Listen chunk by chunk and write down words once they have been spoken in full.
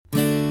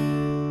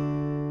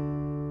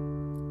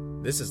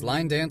This is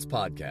Line Dance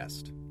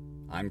Podcast.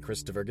 I'm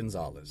Christopher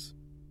Gonzalez.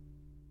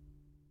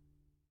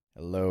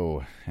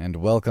 Hello, and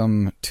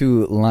welcome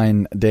to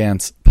Line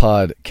Dance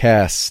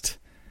Podcast,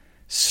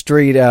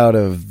 straight out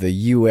of the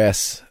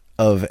U.S.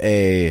 of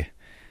A.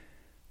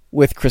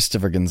 with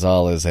Christopher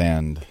Gonzalez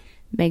and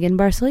Megan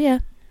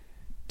Barcelia.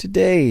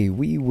 Today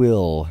we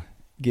will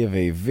give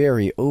a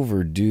very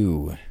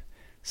overdue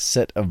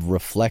set of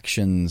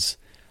reflections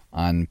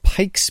on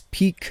Pikes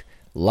Peak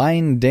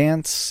Line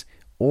Dance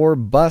or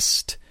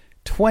Bust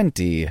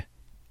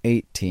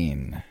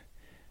 2018,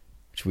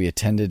 which we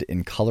attended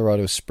in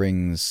Colorado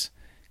Springs,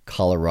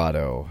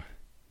 Colorado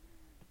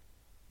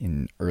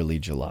in early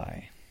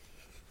July.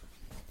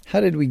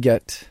 How did we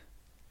get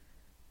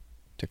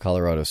to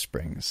Colorado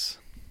Springs?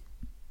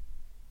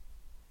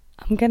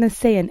 I'm going to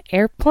say an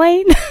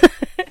airplane.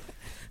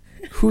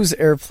 Whose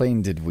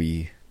airplane did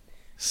we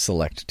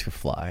select to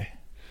fly?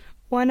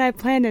 One I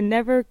plan to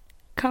never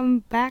come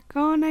back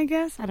on, I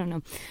guess. I don't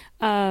know.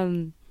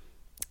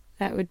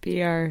 That would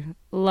be our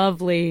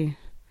lovely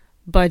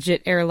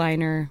budget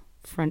airliner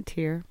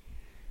Frontier.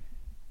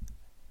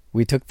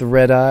 We took the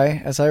red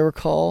eye, as I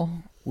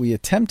recall. We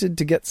attempted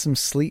to get some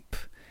sleep,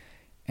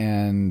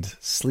 and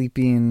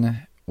sleeping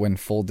when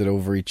folded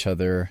over each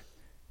other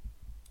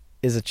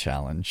is a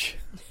challenge.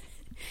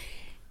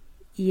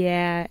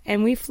 Yeah,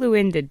 and we flew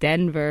into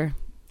Denver.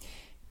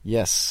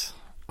 Yes.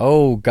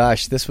 Oh,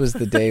 gosh, this was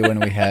the day when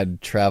we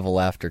had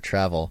travel after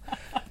travel.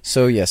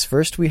 So, yes,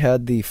 first we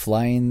had the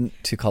flying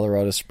to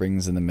Colorado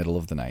Springs in the middle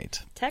of the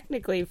night.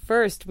 Technically,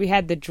 first we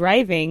had the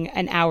driving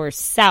an hour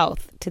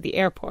south to the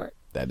airport.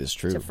 That is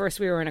true. So first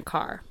we were in a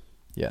car.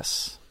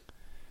 Yes.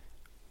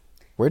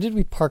 Where did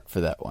we park for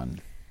that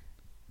one?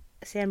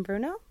 San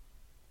Bruno?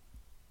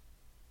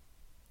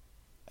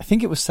 I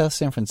think it was South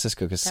San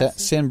Francisco, because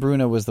San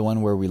Bruno was the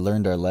one where we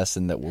learned our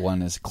lesson that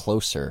one is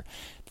closer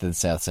than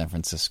South San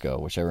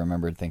Francisco, which I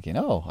remembered thinking,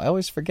 oh, I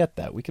always forget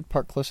that. We could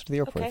park closer to the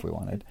airport if we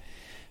wanted.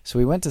 So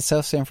we went to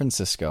South San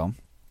Francisco,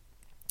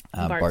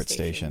 BART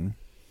station.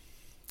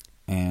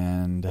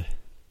 And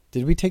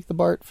did we take the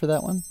BART for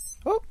that one?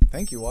 Oh,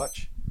 thank you,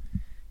 watch.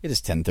 It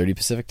is 10:30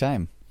 Pacific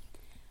time.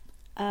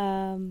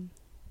 I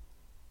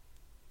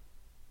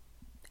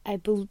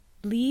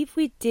believe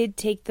we did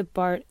take the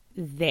BART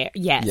there.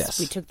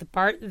 Yes, we took the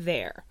BART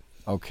there.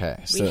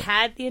 Okay. We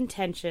had the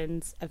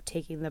intentions of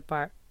taking the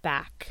BART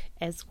back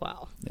as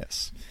well.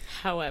 Yes.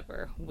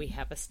 However, we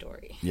have a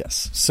story.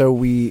 Yes. So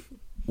we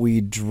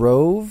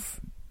drove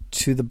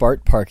to the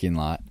BART parking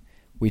lot.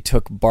 We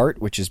took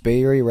BART, which is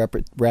Bay Area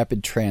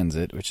Rapid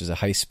Transit, which is a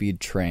high-speed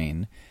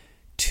train,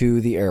 to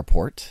the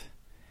airport.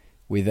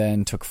 We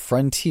then took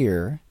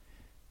Frontier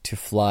to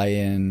fly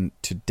in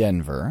to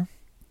Denver.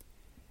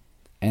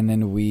 And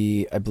then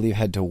we, I believe,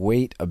 had to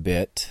wait a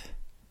bit.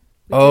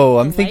 Oh,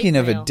 I'm thinking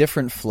of a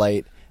different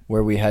flight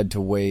where we had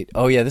to wait.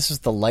 Oh, yeah, this was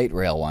the light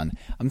rail one.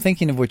 I'm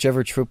thinking of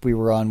whichever trip we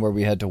were on where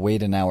we had to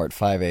wait an hour at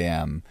 5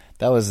 a.m.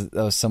 That was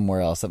somewhere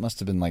else. That must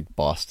have been like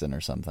Boston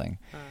or something.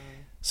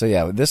 So,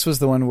 yeah, this was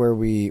the one where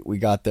we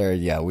got there.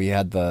 Yeah, we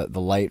had the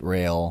light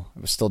rail.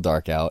 It was still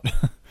dark out.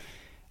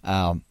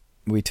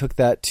 We took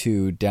that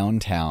to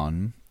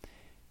downtown.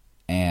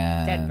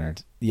 And Denver.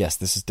 Yes,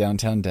 this is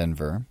downtown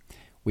Denver.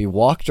 We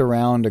walked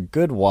around a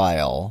good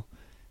while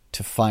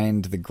to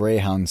find the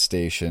Greyhound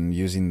station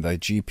using the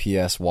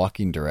GPS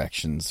walking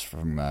directions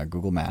from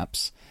Google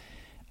Maps.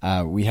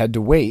 We had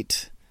to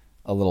wait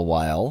a little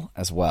while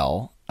as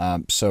well.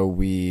 So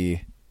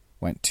we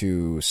went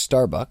to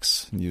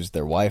Starbucks and used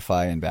their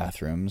Wi-Fi and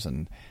bathrooms.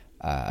 And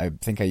I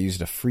think I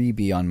used a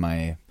freebie on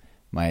my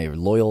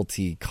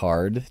loyalty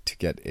card to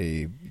get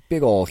a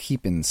big ol'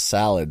 heaping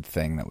salad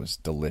thing that was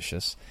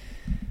delicious.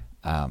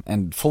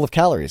 And full of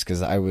calories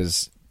because I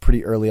was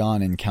pretty early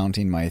on in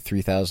counting my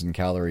 3,000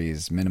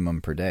 calories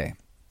minimum per day.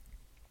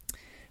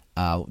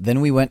 Then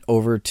we went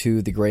over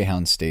to the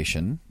Greyhound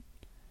station.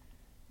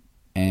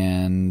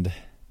 And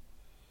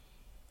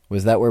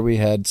was that where we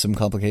had some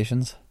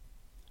complications?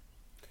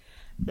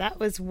 That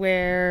was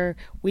where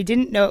we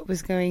didn't know it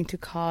was going to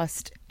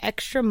cost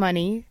extra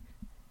money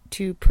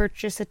to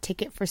purchase a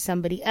ticket for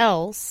somebody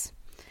else,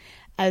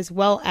 as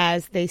well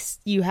as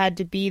you had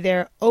to be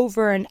there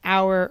over an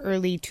hour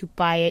early to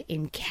buy it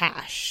in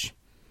cash.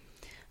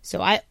 So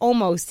I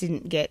almost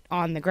didn't get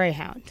on the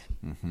Greyhound.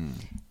 Mm-hmm.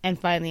 And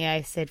finally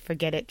I said,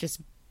 forget it,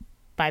 just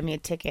buy me a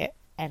ticket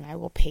and I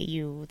will pay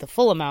you the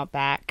full amount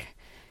back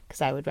because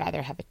I would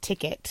rather have a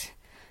ticket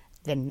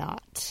than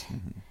not.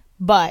 Mm-hmm.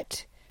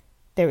 But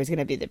there was going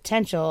to be the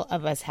potential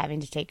of us having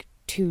to take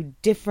two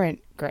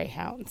different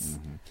Greyhounds.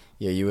 Mm-hmm.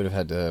 Yeah, you would have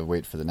had to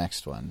wait for the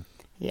next one.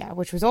 Yeah,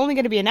 which was only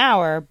going to be an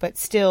hour, but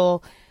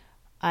still,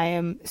 I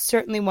am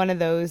certainly one of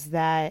those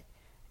that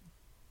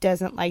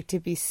doesn't like to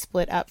be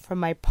split up from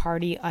my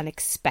party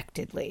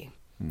unexpectedly.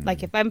 Mm.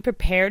 Like, if I'm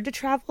prepared to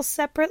travel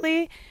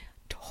separately,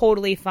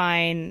 totally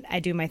fine. I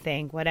do my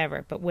thing,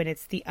 whatever. But when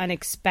it's the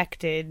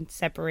unexpected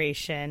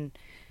separation,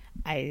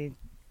 I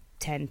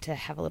tend to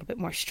have a little bit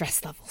more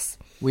stress levels.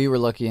 We were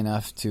lucky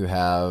enough to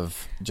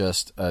have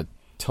just a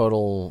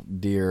total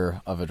deer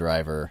of a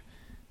driver.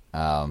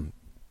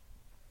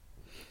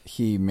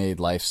 he made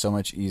life so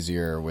much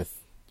easier with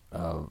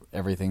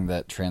everything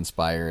that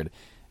transpired,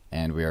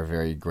 and we are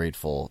very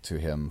grateful to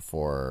him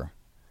for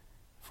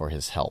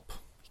his help.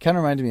 He kind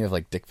of reminded me of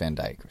like Dick Van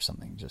Dyke or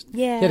something.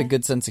 He had a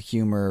good sense of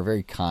humor,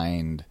 very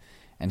kind,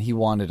 and he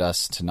wanted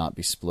us to not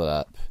be split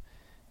up.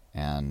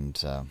 And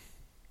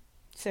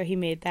so he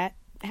made that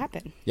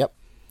happen. Yep.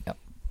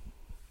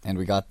 And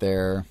we got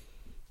there,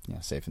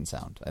 safe and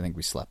sound. I think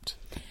we slept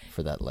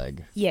for that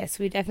leg. Yes,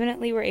 we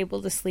definitely were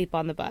able to sleep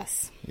on the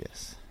bus.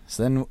 Yes.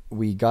 So then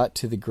we got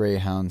to the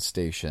Greyhound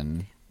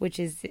station, which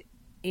is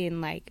in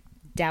like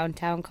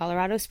downtown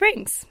Colorado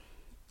Springs.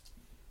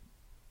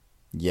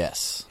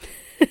 Yes.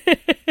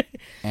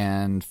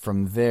 And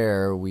from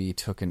there we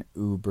took an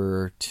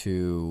Uber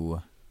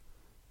to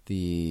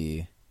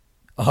the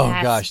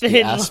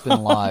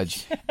Aspen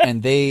Lodge.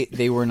 And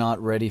they were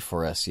not ready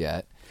for us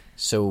yet.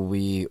 So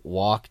we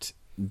walked.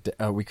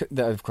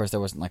 Of course, there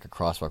wasn't like a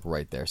crosswalk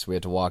right there, so we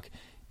had to walk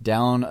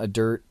down a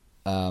dirt,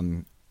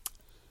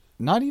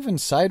 not even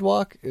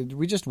sidewalk.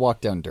 We just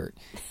walked down dirt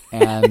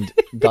and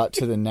got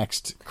to the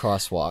next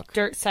crosswalk.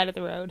 Dirt side of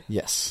the road.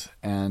 Yes,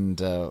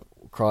 and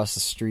across the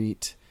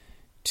street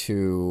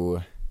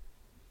to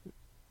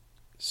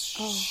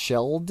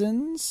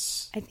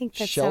Sheldon's. I think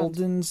that's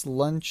Sheldon's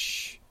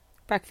lunch.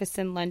 Breakfast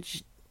and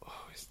lunch.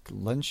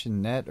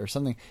 Luncheonette or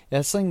something. It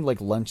has something like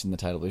lunch in the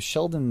title. It was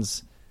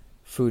Sheldon's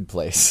food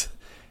place.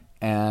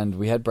 And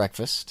we had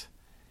breakfast.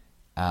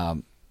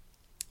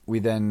 We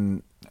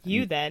then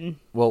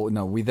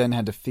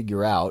had to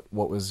figure out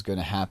what was going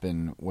to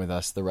happen with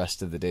us the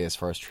rest of the day as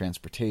far as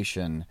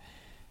transportation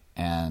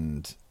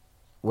and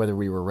whether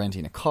we were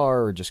renting a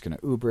car or just going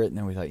to Uber it. And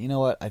then we thought, you know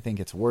what? I think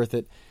it's worth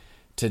it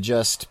to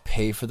just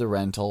pay for the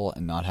rental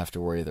and not have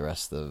to worry the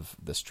rest of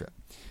this trip.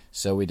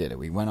 So we did it.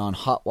 We went on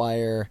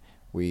Hotwire.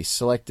 We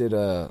selected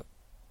a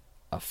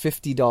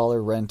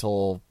 $50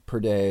 rental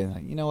per day.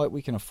 Like, you know what?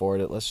 We can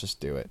afford it. Let's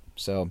just do it.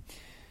 So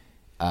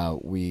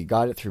we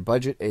got it through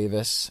Budget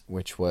Avis,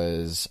 which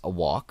was a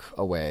walk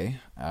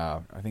away.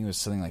 I think it was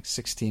something like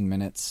 16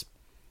 minutes.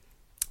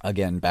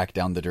 Again, back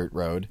down the dirt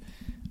road,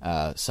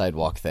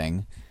 sidewalk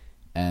thing,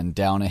 and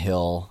down a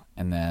hill,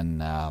 and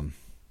then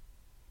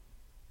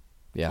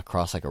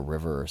across like a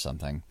river or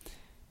something.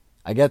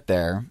 I get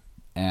there.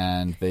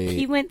 And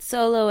he went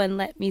solo and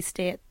let me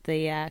stay at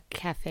the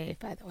cafe,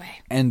 by the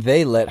way. And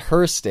they let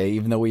her stay,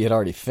 even though we had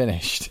already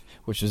finished,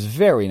 which was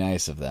very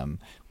nice of them.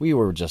 We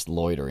were just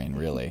loitering,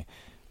 really,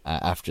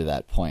 after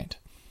that point.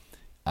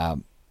 I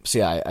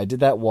did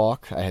that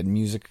walk. I had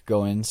music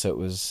going, so it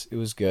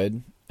was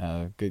good.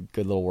 Good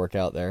little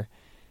workout there.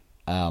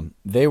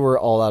 They were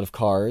all out of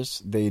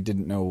cars. They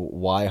didn't know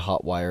why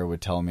Hotwire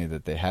would tell me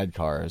that they had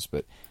cars,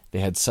 but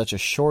they had such a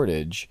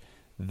shortage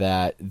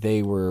that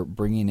they were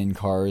bringing in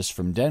cars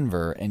from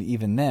Denver, and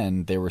even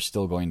then, they were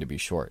still going to be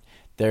short.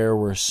 There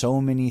were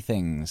so many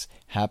things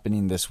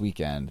happening this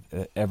weekend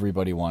that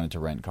everybody wanted to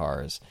rent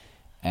cars,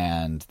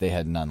 and they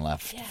had none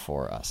left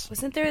for us.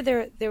 Wasn't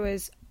there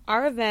was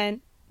our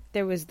event,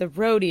 there was the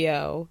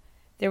rodeo,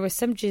 there was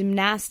some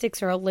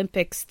gymnastics or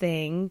Olympics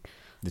thing.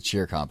 The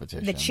cheer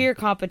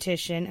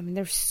competition. I mean,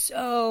 there's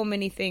so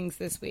many things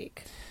this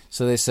week.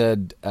 So they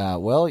said,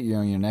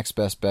 your next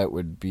best bet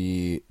would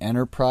be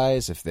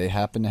Enterprise if they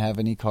happen to have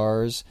any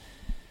cars.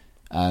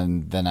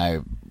 And then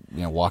I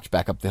walked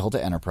back up the hill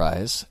to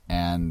Enterprise,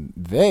 and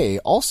they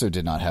also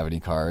did not have any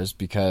cars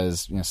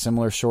because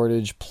similar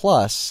shortage,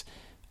 plus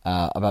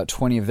about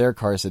 20 of their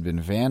cars had been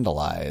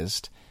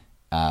vandalized,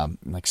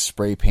 like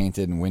spray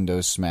painted and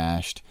windows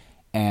smashed.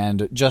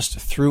 And just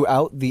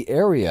throughout the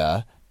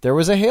area, there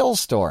was a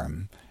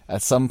hailstorm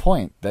at some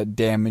point that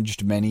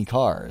damaged many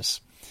cars.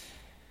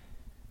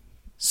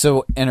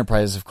 So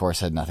Enterprise, of course,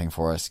 had nothing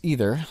for us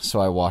either.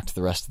 So I walked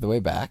the rest of the way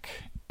back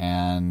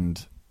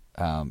and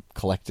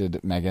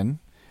collected Megan.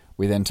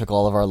 We then took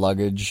all of our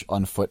luggage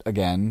on foot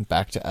again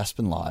back to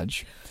Aspen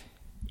Lodge.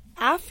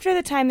 After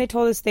the time they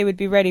told us they would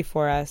be ready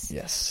for us.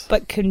 Yes.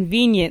 But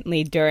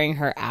conveniently during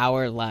her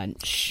hour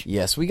lunch.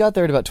 Yes, we got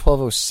there at about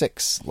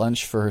 12:06.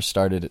 Lunch for her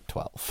started at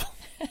 12.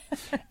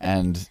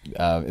 And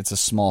it's a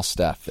small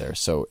staff there,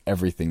 so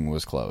everything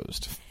was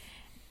closed.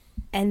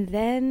 And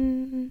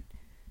then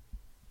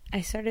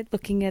I started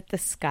looking at the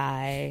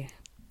sky,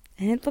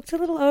 and it looked a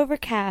little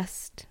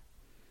overcast.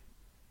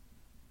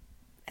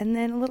 And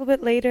then a little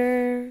bit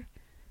later,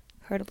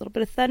 heard a little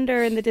bit of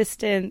thunder in the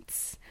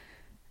distance.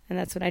 And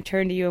that's when I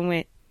turned to you and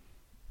went,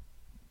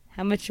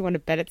 how much you want to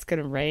bet it's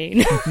going to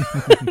rain?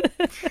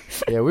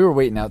 Yeah, we were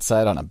waiting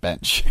outside on a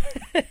bench.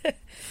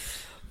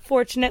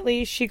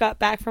 Fortunately, she got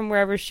back from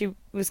wherever she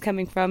was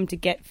coming from to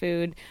get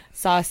food,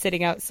 saw us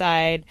sitting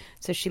outside,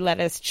 so she let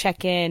us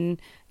check in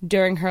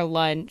during her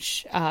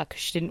lunch because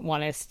she didn't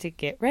want us to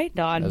get rained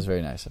on. That was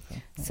very nice of her.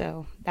 Yeah.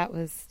 So that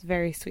was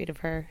very sweet of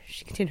her.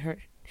 I'm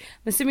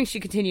assuming she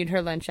continued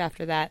her lunch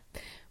after that.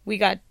 We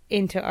got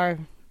into our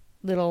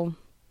little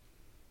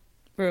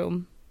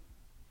room.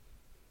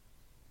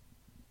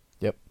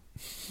 Yep.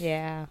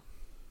 Yeah.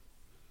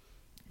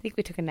 I think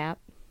we took a nap.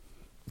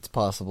 It's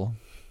possible.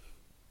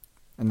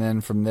 And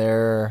then from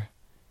there,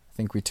 I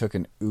think we took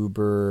an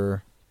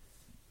Uber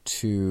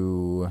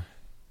to...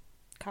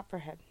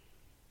 Copperhead.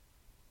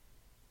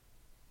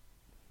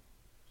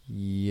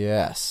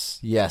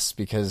 Yes,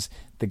 because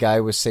the guy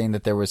was saying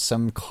that there was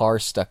some car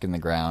stuck in the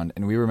ground,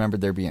 and we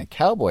remembered there being a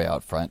cowboy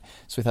out front,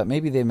 so we thought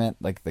maybe they meant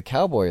like the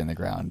cowboy in the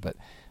ground, but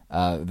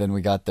then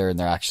we got there and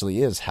there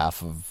actually is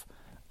half of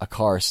a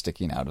car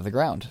sticking out of the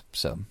ground,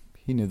 so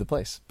he knew the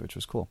place, which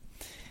was cool.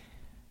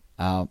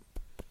 So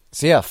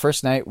yeah,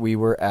 first night we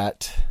were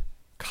at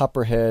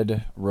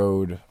Copperhead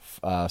Road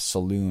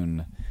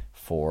Saloon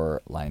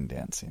for line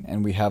dancing,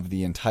 and we have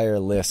the entire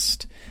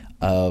list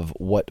of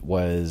what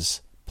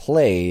was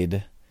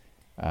played,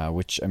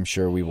 which I'm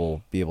sure we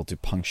will be able to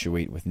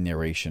punctuate with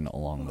narration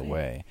along the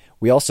way.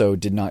 We also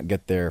did not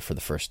get there for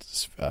the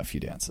first few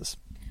dances.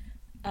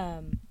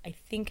 I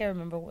think I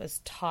remember what was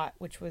taught,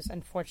 which was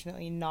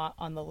unfortunately not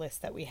on the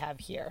list that we have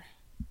here.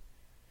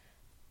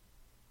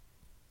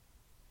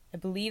 I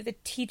believe the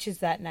teaches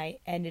that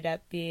night ended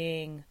up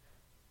being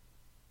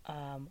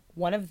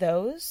one of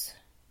those,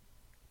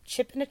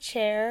 chip in a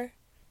chair,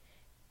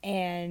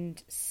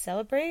 and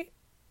celebrate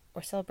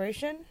or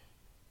celebration.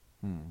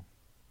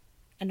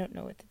 I don't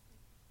know what.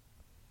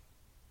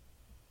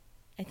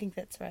 I think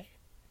that's right.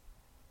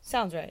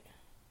 Sounds right.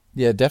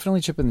 Yeah,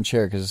 definitely chip in the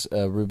chair, because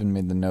Ruben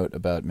made the note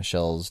about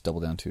Michelle's double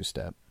down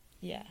two-step.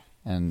 Yeah.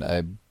 And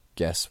I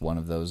guess one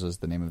of those is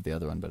the name of the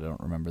other one, but I don't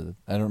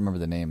remember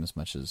the name as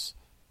much as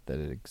that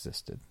it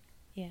existed.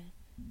 Yeah.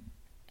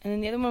 And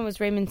then the other one was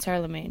Raymond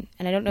Charlemagne,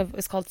 and I don't know if it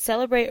was called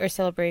Celebrate or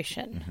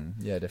Celebration.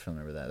 Mm-hmm. Yeah, I definitely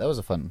remember that. That was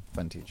a fun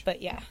teach.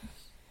 But yeah.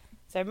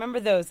 So I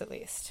remember those at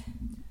least.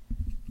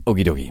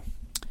 Okie dokie.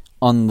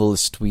 On the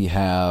list we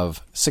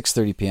have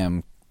 6:30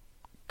 p.m.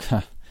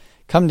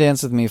 Come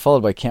Dance With Me,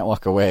 followed by Can't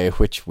Walk Away,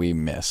 which we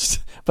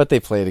missed. But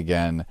they played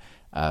again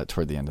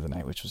toward the end of the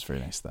night, which was very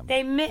nice of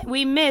them.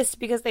 We missed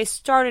because they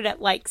started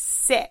at like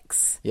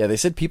 6. Yeah, they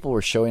said people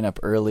were showing up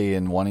early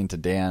and wanting to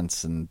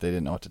dance, and they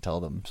didn't know what to tell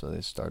them, so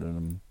they started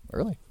them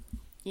early.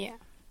 Yeah.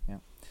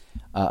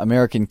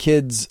 American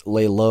Kids,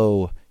 Lay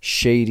Low,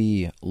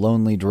 Shady,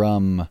 Lonely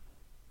Drum,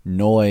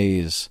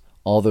 Noise,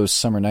 All Those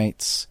Summer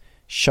Nights,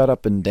 Shut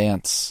Up and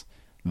Dance,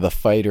 The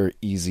Fighter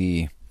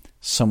Easy,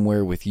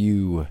 Somewhere With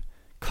You,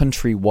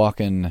 Country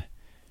Walkin',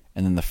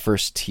 and then the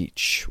first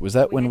teach. Was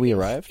that when we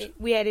arrived?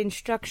 We had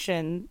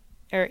introductions,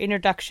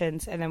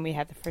 and then we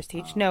had the first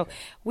teach. No,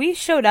 we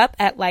showed up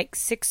at like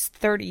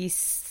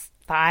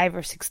 6:35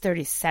 or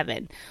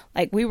 6:37.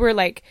 Like, we were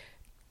like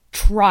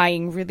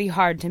trying really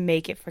hard to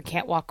make it for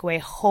Can't Walk Away,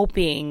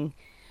 hoping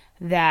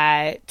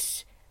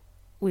that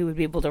we would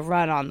be able to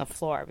run on the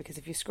floor, because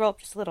if you scroll up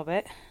just a little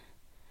bit,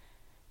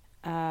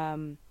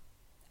 I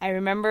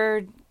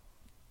remember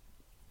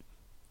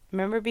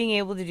being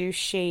able to do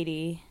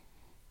Shady.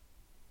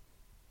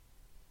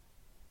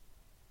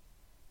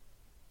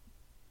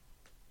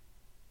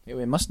 Yeah,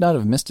 we must not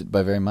have missed it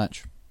by very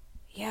much.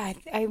 Yeah,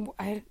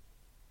 I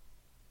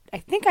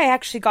think I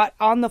actually got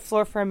on the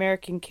floor for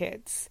American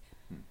Kids,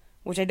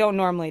 which I don't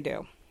normally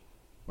do.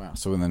 Wow,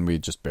 so then we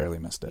just barely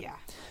missed it. Yeah.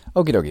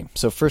 Okie dokie.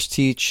 So first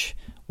teach,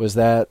 was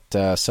that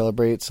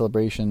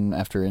celebration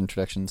after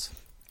introductions?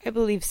 I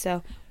believe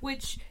so.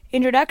 Which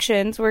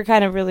introductions were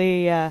kind of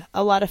really a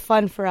lot of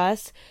fun for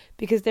us,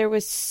 because there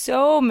was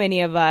so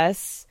many of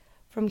us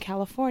from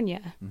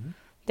California. Mm-hmm.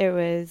 There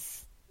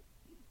was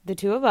the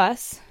two of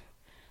us,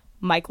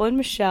 Michael and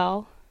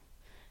Michelle,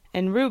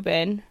 and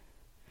Ruben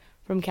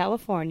from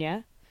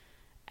California.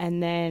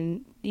 And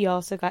then you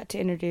also got to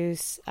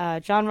introduce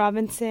John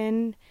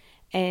Robinson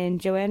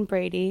and Joanne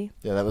Brady.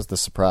 Yeah, that was the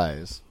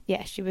surprise.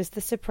 Yeah, she was the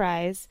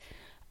surprise.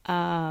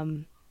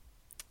 I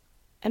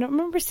don't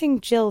remember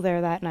seeing Jill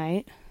there that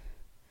night.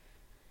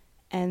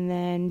 And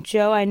then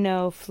Joe, I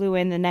know, flew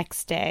in the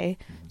next day,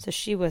 so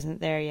she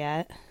wasn't there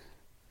yet.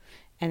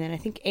 And then I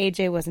think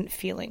AJ wasn't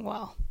feeling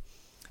well.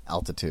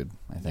 Altitude,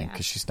 I think,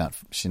 because she's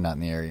not in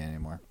the area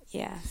anymore.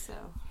 Yeah, so.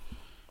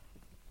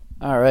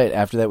 All right,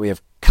 after that we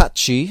have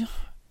Kachi,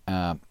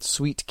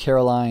 Sweet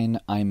Caroline,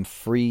 I'm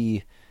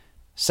Free,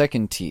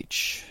 second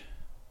teach.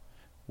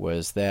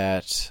 Was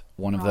that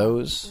one of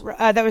those?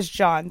 That was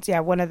John's, yeah,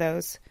 one of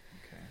those.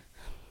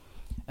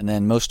 And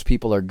then Most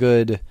People Are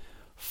Good,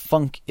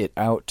 Funk It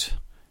Out,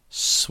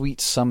 Sweet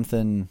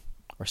Something,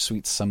 or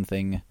Sweet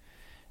Something.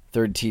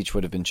 Third teach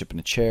would have been Chip in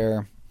a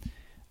Chair.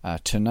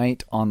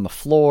 Tonight on the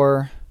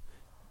Floor,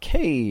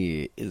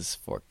 K is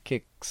for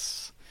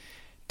Kicks.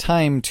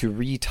 Time to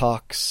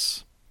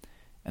Retox.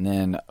 And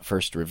then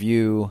first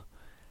review,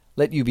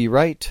 Let You Be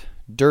Right,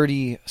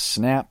 Dirty,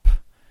 Snap.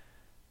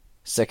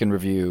 Second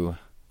review,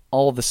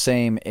 All the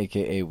Same,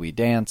 aka We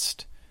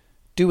Danced.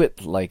 Do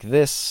It Like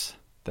This.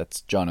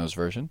 That's Jono's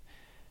version.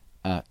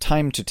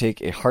 Time to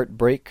Take a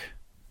Heartbreak.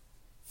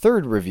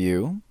 Third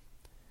review,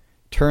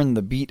 Turn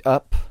the Beat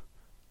Up.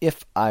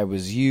 If I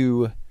Was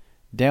You.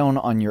 Down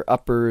on Your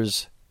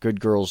Uppers. Good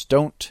Girls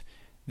Don't.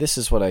 This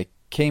Is What I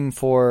Came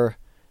For.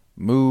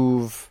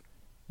 Move.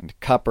 And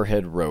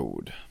Copperhead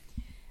Road.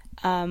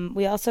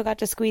 We also got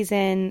to squeeze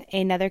in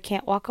another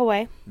Can't Walk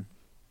Away,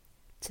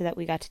 so that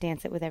we got to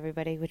dance it with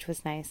everybody, which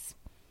was nice.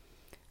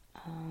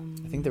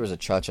 I think there was a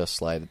cha-cha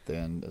slide at the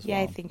end as well.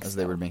 Yeah, I think as so.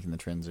 they were making the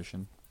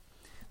transition.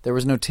 There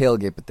was no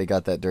tailgate, but they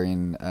got that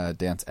during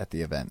dance at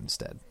the event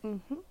instead.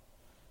 Mm-hmm.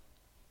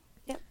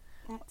 Yep,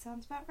 that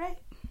sounds about right.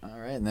 All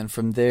right, and then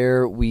from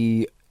there,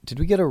 did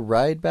we get a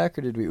ride back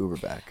or did we Uber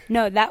back?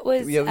 No, that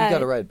was Yeah, we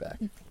got a ride back.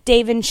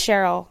 Dave and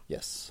Cheryl.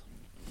 Yes.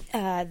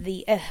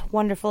 The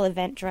wonderful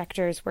event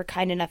directors were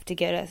kind enough to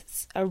get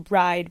us a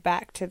ride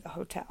back to the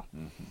hotel.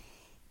 Mm-hmm.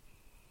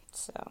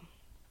 So,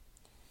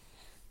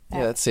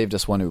 Yeah, that saved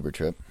us one Uber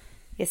trip.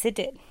 yes, it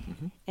did.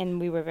 Mm-hmm. And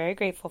we were very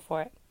grateful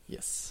for it.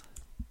 Yes.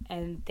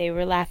 And they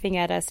were laughing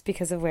at us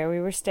because of where we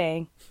were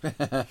staying.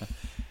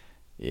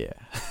 Yeah.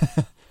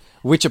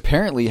 Which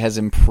apparently has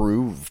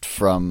improved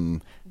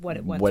from What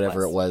it once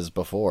whatever was. it was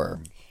before,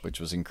 which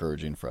was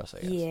encouraging for us, I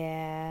guess.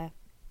 Yeah.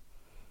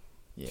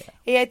 Yeah.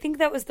 Yeah, I think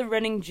that was the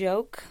running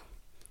joke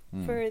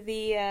for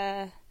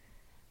the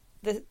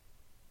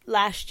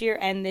last year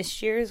and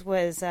this year's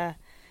was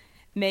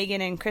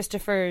Megan and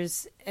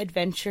Christopher's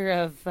adventure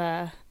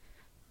of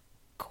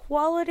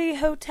quality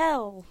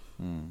hotel.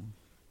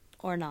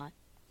 Or not.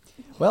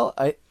 Well,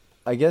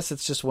 I guess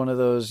it's just one of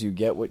those you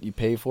get what you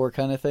pay for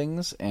kind of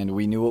things, and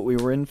we knew what we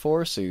were in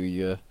for, so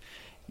you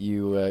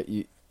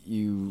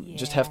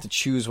just have to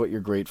choose what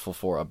you're grateful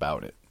for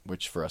about it,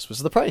 which for us was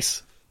the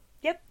price.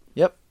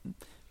 Yep.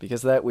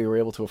 Because of that, we were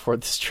able to afford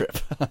this trip.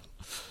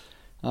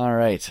 All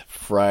right.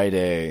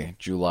 Friday,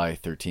 July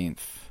 13th.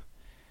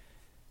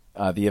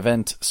 The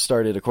event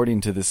started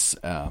according to this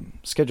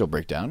schedule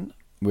breakdown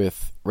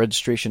with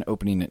registration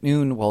opening at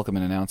noon, welcome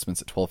and announcements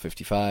at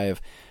 12:55.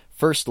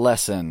 First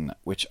lesson,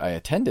 which I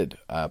attended,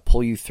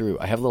 pull you through.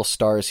 I have little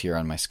stars here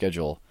on my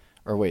schedule.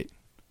 Or wait,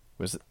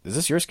 is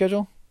this your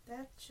schedule?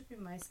 That should be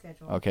my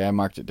schedule. Okay, I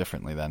marked it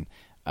differently then.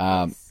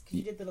 Because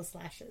you did little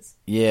slashes.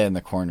 Yeah, in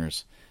the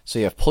corners. So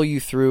you have Pull You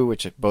Through,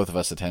 which both of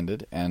us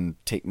attended, and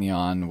Take Me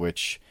On,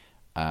 which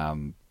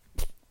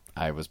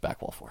I was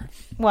back wall for.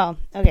 Well,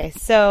 okay,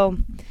 so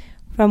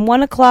from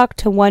 1 o'clock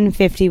to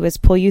 1:50 was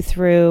Pull You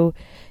Through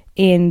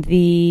in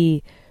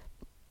the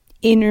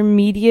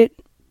intermediate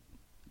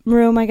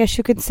room, I guess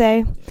you could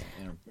say.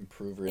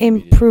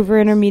 Improver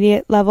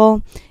intermediate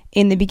level.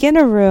 In the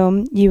beginner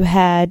room, you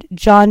had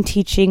John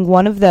teaching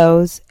one of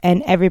those,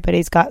 and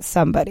everybody's got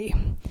somebody.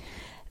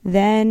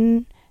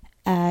 Then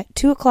at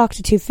 2 o'clock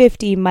to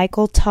 2:50,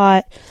 Michael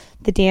taught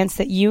the dance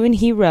that you and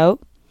he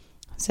wrote.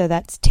 So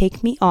that's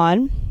Take Me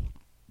On.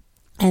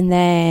 And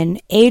then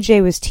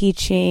AJ was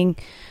teaching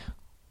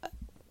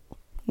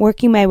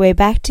Working My Way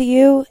Back to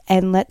You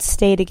and Let's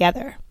Stay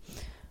Together.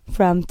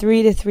 From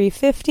 3 to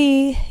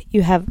 3:50,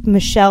 you have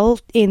Michelle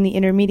in the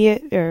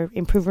intermediate or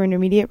improver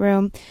intermediate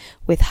room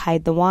with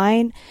Hide the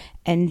Wine,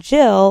 and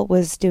Jill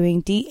was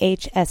doing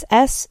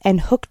DHSS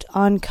and Hooked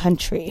on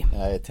Country.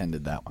 I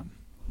attended that one.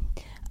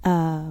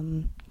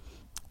 And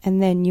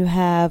then you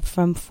have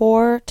from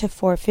 4 to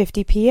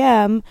 4:50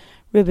 p.m.,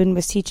 Ruben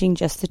was teaching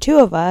Just the Two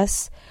of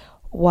Us,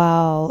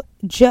 while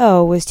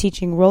Joe was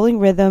teaching Rolling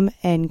Rhythm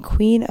and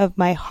Queen of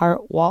My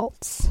Heart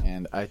Waltz.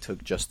 And I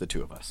took Just the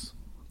Two of Us.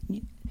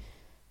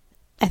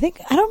 I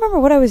don't remember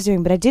what I was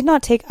doing, but I did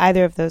not take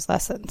either of those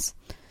lessons.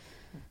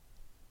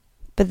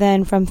 But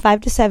then from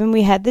 5 to 7,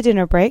 we had the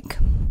dinner break.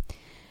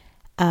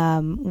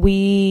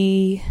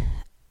 We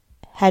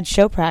had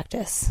show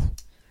practice.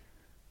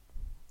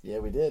 Yeah,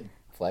 we did.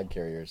 Flag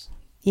carriers.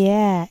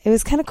 Yeah, it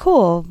was kind of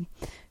cool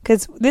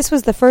because this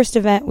was the first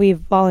event we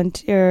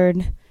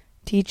volunteered,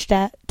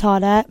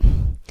 taught at,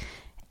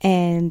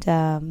 and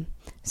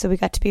so we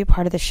got to be a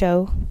part of the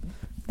show.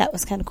 That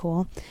was kind of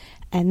cool.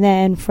 And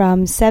then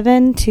from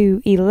 7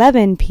 to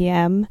 11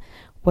 p.m.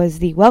 was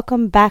the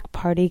Welcome Back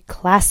Party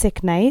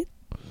Classic Night.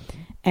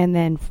 And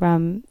then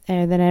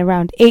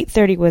around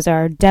 8:30 was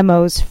our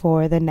demos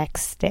for the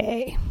next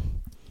day.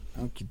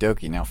 Okie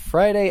dokie. Now,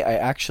 Friday, I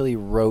actually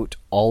wrote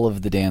all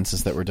of the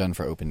dances that were done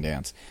for Open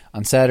Dance.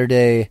 On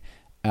Saturday,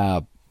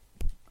 I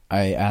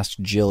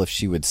asked Jill if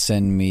she would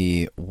send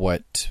me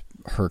what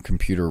her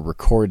computer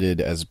recorded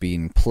as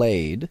being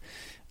played,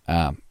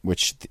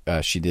 which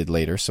she did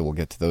later, so we'll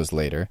get to those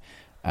later.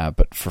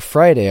 But for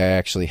Friday, I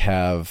actually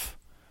have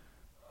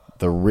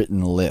the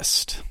written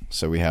list.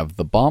 So we have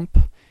The Bump,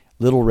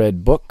 Little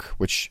Red Book,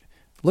 which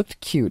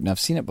looked cute, and I've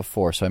seen it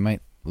before, so I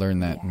might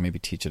learn that and maybe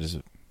teach it as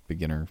a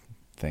beginner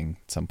thing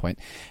at some point.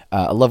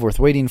 A Love Worth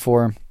Waiting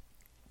For,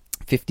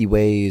 50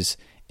 Ways,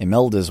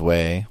 Imelda's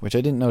Way, which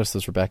I didn't notice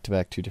those were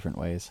back-to-back 2 different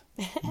ways.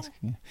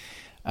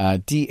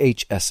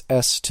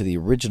 DHSS to the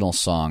original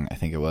song, I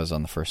think it was,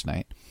 on the first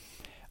night.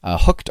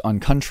 Hooked on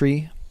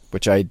Country,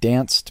 which I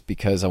danced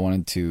because I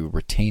wanted to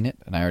retain it,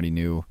 and I already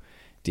knew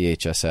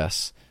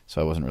DHSS,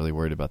 so I wasn't really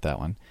worried about that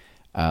one.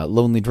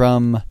 Lonely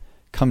Drum,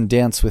 Come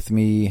Dance With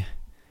Me,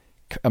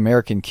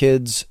 American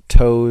Kids,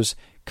 Toes,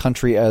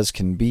 Country as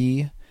Can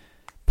Be,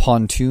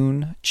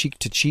 Pontoon, Cheek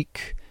to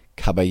Cheek,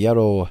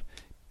 Caballero,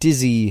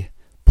 Dizzy,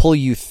 Pull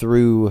You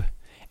Through,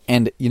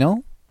 and,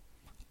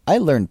 I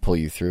learned Pull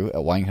You Through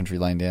at Wine Country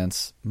Line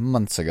Dance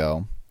months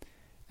ago,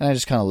 and I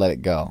just kind of let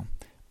it go.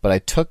 But I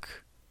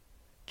took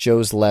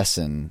Joe's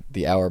lesson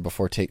the hour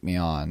before Take Me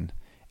On,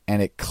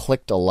 and it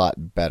clicked a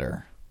lot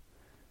better.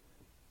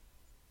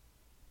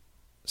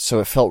 So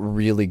it felt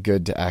really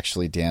good to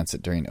actually dance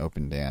it during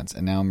open dance.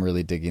 And now I'm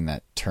really digging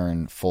that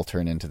full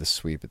turn into the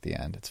sweep at the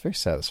end. It's very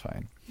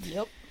satisfying.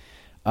 Yep.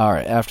 All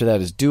right, after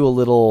that is Do a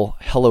Little,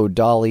 Hello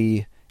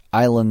Dolly,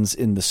 Islands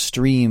in the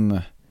Stream.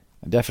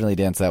 I definitely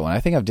danced that one.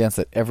 I think I've danced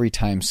that every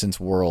time since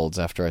Worlds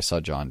after I saw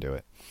John do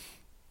it.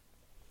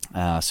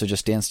 So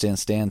just Dance,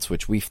 Dance, Dance,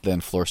 which we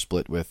then floor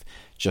split with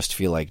Just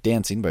Feel Like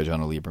Dancing by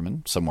Jonah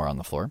Lieberman, somewhere on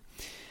the floor.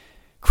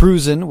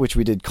 Cruisin', which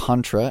we did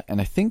Contra, and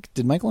I think,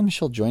 did Michael and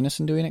Michelle join us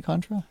in doing it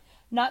Contra?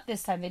 Not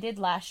this time. They did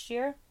last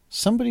year.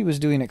 Somebody was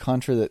doing it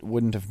Contra that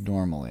wouldn't have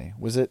normally.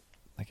 Was it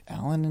like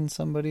Alan and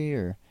somebody,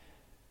 or...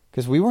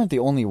 Because we weren't the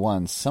only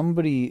ones.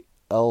 Somebody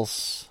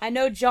else... I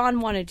know John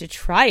wanted to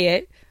try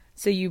it,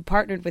 so you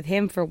partnered with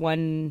him for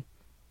one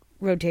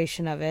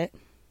rotation of it.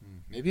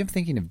 Maybe I'm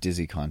thinking of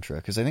Dizzy Contra,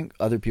 because I think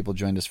other people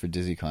joined us for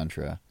Dizzy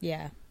Contra.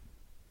 Yeah.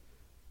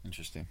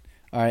 Interesting.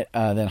 All right,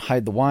 then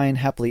Hide the Wine,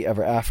 Happily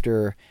Ever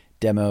After,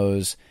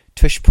 Demos,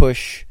 Tush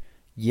Push,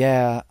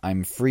 Yeah,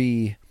 I'm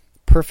Free,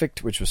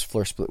 Perfect, which was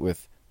floor split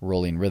with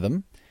Rolling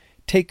Rhythm,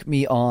 Take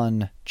Me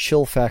On,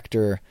 Chill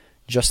Factor,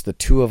 Just the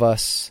Two of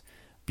Us,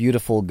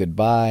 Beautiful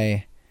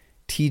Goodbye,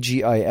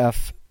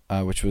 TGIF,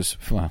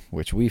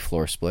 which we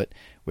floor split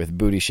with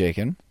Booty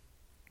Shakin',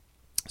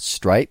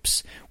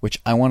 Stripes,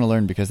 which I want to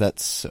learn because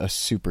that's a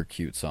super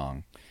cute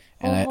song,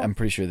 and I'm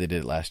pretty sure they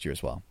did it last year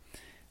as well.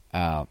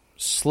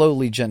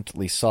 Slowly,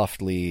 Gently,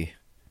 Softly,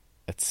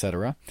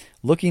 etc.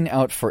 Looking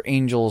Out for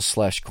Angels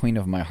 / Queen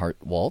of My Heart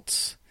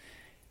Waltz,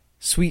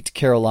 Sweet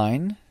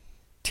Caroline,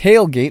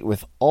 Tailgate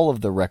with all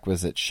of the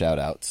requisite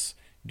shout-outs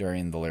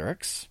during the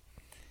lyrics,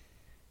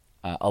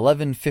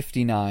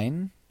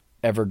 11:59,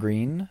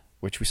 Evergreen,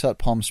 which we saw at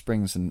Palm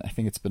Springs, and I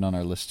think it's been on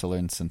our list to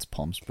learn since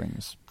Palm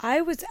Springs.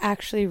 I was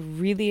actually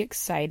really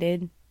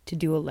excited to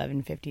do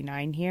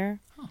 11:59 here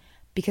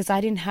because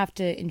I didn't have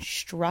to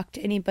instruct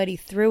anybody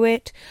through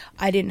it.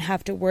 I didn't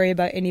have to worry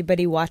about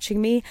anybody watching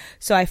me,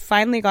 so I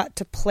finally got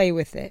to play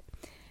with it.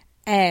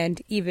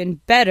 And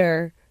even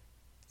better,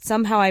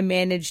 somehow I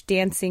managed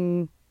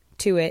dancing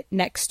to it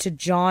next to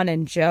John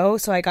and Joe,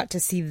 so I got to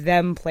see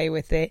them play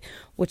with it,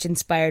 which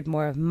inspired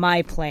more of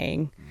my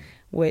playing,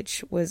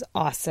 which was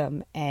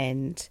awesome.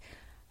 And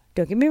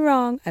don't get me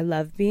wrong, I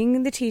love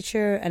being the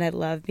teacher and I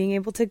love being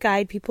able to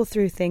guide people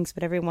through things,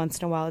 but every once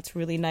in a while it's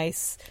really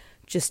nice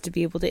just to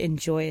be able to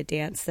enjoy a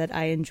dance that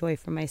I enjoy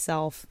for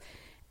myself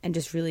and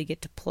just really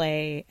get to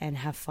play and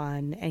have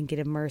fun and get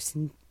immersed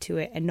into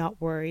it and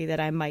not worry that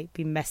I might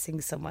be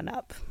messing someone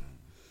up.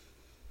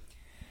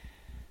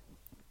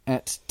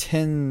 At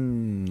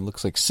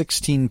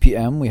 16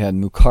 p.m., we had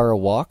Mukara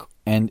Walk,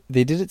 and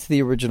they did it to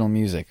the original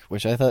music,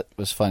 which I thought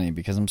was funny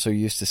because I'm so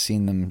used to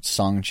seeing them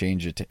song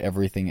change it to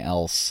everything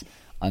else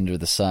under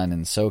the sun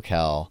in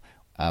SoCal,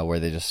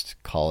 where they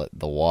just call it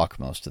The Walk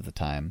most of the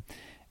time.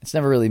 It's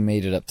never really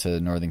made it up to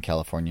Northern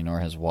California,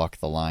 nor has Walk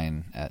the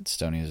Line at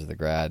Stonies or the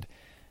Grad.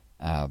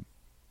 I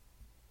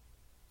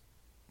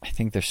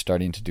think they're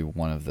starting to do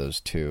one of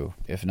those two,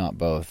 if not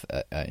both,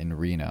 in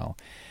Reno.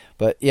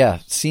 But yeah,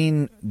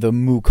 seeing the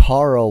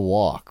Mukara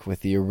Walk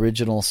with the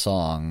original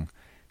song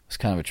was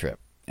kind of a trip.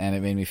 And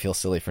it made me feel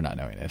silly for not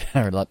knowing it,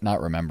 or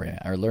not remembering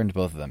it. I learned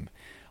both of them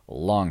a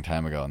long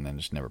time ago and then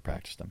just never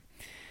practiced them.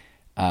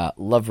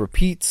 Love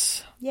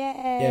Repeats.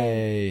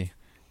 Yay!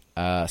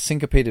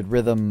 Syncopated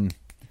Rhythm.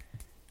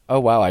 Oh,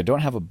 wow, I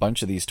don't have a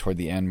bunch of these toward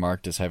the end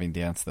marked as having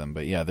danced them.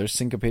 But yeah, there's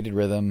Syncopated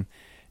Rhythm,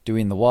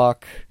 Doing the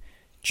Walk,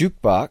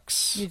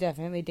 Jukebox. You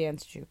definitely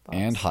danced Jukebox.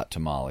 And Hot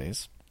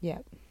Tamales.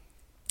 Yep.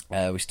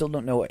 We still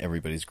don't know what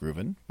everybody's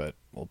grooving, but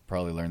we'll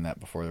probably learn that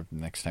before the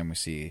next time we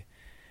see,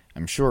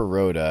 I'm sure,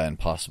 Rhoda and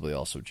possibly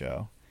also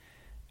Joe.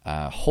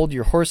 Hold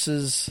Your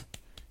Horses,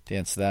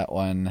 dance that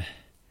one.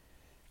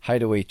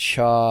 Hideaway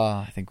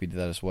Cha, I think we did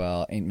that as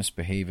well. Ain't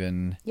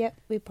Misbehavin'. Yep,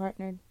 we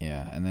partnered.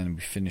 Yeah, and then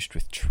we finished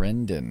with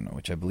Trendin',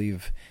 which I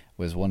believe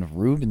was one of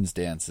Ruben's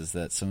dances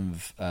that some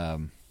of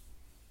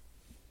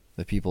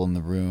the people in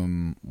the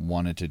room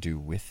wanted to do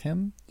with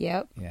him.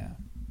 Yep. Yeah,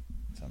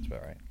 sounds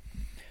about right.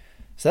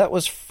 So that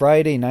was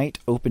Friday night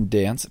open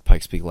dance at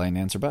Pikes Peak Line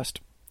Dance or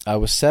Bust.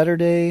 Was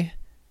Saturday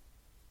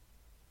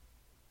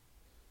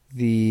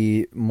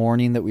the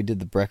morning that we did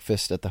the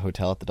breakfast at the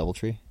hotel at the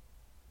Doubletree?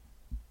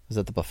 Was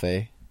that the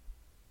buffet?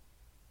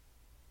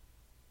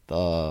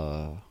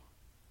 Or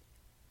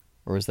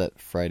was that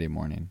Friday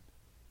morning?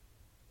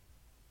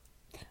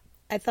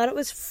 I thought it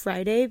was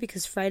Friday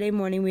because Friday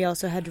morning we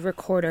also had to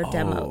record our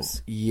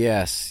demos.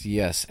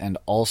 Yes. And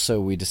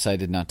also we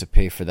decided not to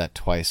pay for that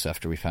twice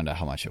after we found out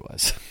how much it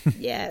was.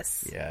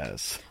 Yes.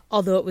 Yes.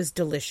 Although it was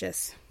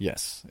delicious.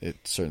 Yes, it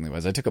certainly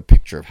was. I took a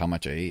picture of how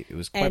much I ate. It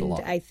was quite a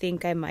lot. And I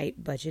think I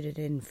might budget it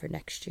in for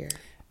next year.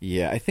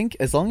 Yeah, I think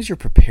as long as you're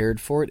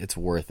prepared for it, it's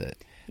worth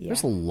it. Yeah.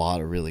 There's a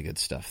lot of really good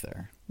stuff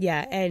there.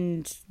 Yeah,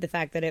 and the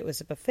fact that it was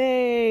a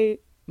buffet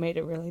made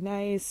it really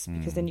nice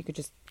because then you could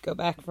just go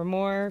back for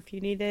more if you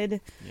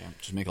needed. Yeah,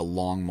 just make a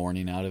long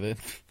morning out of it.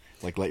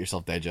 Like let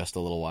yourself digest a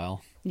little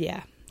while.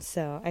 Yeah,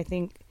 so I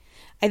think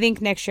I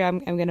think next year I'm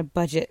going to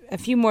budget a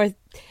few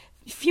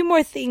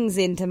more things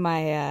into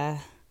my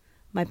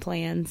my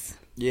plans.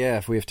 Yeah,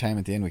 if we have time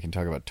at the end, we can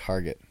talk about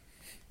Target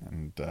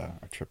and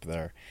our trip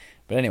there.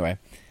 But anyway,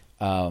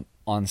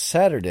 on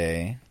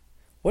Saturday,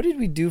 what did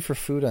we do for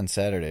food on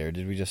Saturday? Or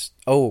did we just...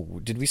 Oh,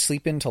 did we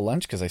sleep into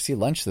lunch? Because I see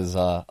lunch is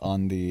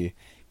on the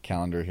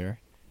calendar here.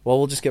 Well,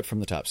 we'll just get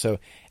from the top. So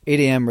 8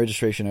 a.m.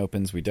 registration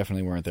opens. We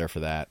definitely weren't there for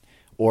that.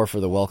 Or for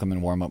the welcome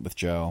and warm-up with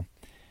Joe.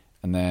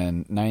 And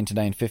then 9 to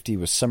 9:50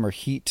 was Summer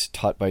Heat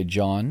taught by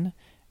John.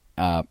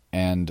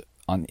 And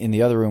in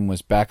the other room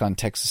was Back on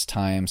Texas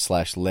Time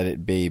 / Let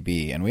It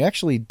Baby. And we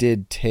actually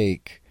did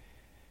take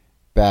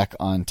Back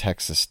on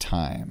Texas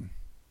Time,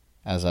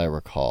 as I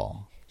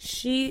recall.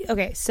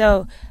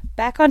 So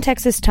Back on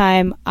Texas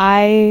Time,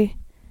 I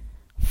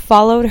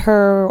followed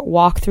her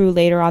walkthrough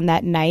later on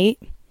that night.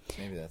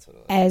 Maybe that's what it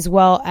was. As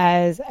well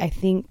as, I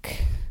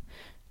think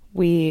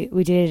we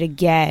did it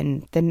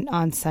again then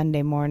on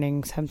Sunday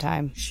morning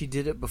sometime. She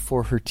did it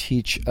before her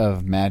teach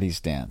of Maddie's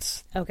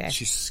dance. Okay.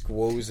 She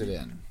squoze it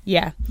in.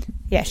 Yeah.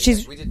 We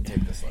didn't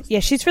take this lesson. Yeah,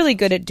 she's really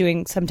good at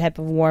doing some type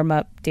of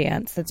warm-up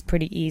dance that's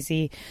pretty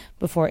easy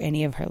before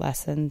any of her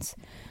lessons.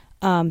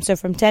 So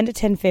from 10 to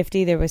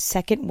 10:50, there was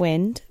Second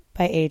Wind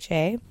by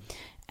AJ.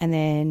 And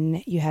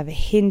then you have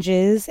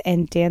Hinges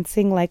and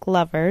Dancing Like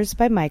Lovers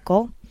by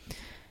Michael.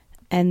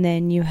 And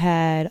then you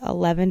had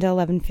 11 to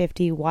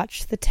 11:50,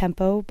 Watch the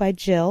Tempo by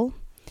Jill.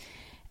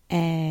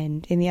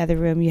 And in the other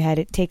room, you had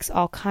It Takes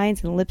All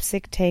Kinds and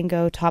Lipstick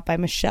Tango taught by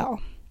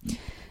Michelle.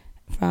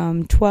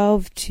 From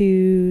 12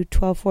 to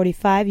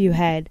 12:45, you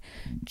had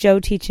Joe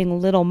teaching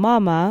Little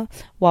Mama,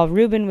 while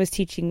Ruben was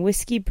teaching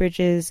Whiskey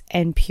Bridges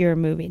and Pure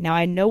Movie. Now,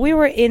 I know we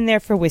were in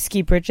there for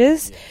Whiskey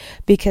Bridges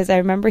because I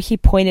remember he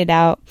pointed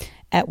out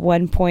at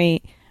one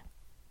point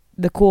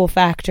the cool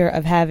factor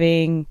of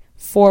having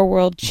 4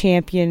 world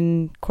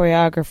champion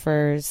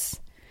choreographers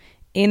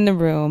in the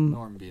room.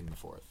 Norm being the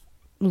 4th.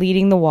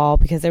 Leading the wall,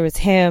 because there was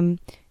him,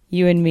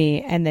 you and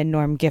me, and then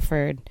Norm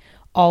Gifford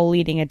all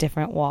leading a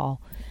different wall.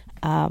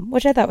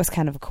 Which I thought was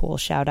kind of a cool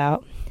shout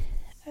out.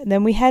 And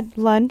then we had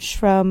lunch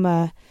from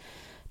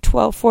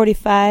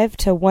 12:45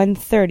 to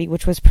 1:30,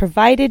 which was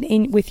provided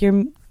in with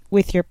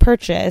your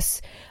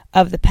purchase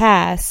of the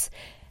pass,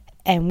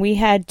 and we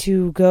had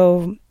to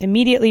go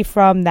immediately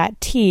from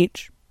that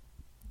teach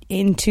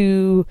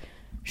into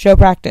show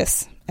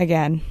practice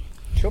again.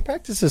 Show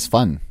practice is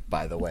fun,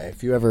 by the way.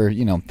 If you ever,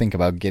 think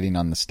about getting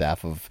on the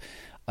staff of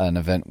an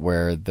event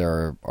where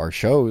there are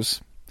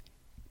shows,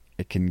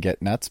 it can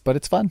get nuts, but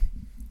it's fun.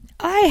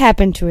 I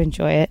happen to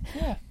enjoy it.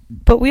 Yeah.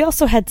 But we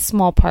also had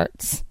small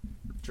parts.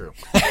 True.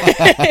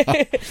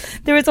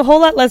 There was a whole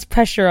lot less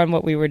pressure on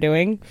what we were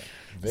doing.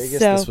 Vegas,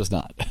 this was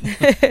not.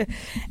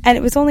 And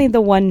it was only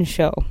the one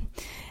show.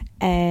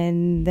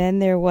 And then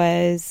there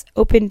was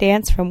open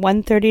dance from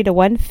 1:30 to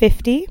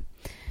 1:50.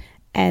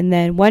 And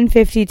then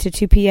 1:50 to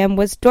 2 p.m.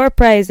 was door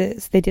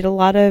prizes. They did a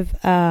lot of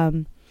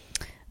the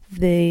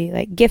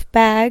gift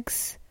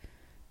bags.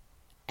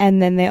 And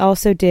then they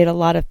also did a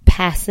lot of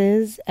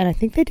passes. And I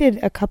think they did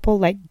a couple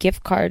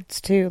gift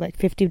cards too,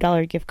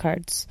 $50 gift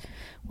cards,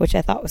 which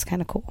I thought was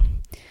kind of cool.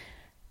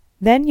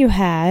 Then you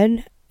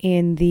had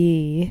in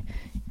the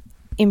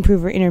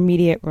Improver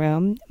Intermediate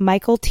room,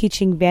 Michael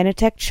teaching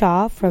Vanatech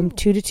Cha from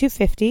 2 to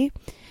 2:50.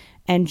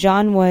 And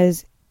John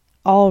was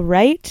All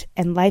Right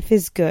and Life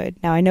is Good.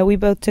 Now, I know we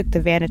both took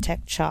the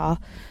Vanatech Cha,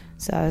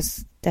 so I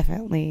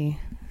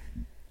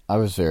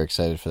was very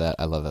excited for that.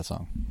 I love that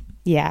song.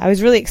 Yeah, I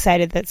was really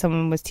excited that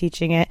someone was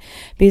teaching it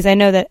because I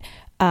know that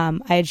I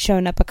had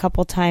shown up a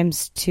couple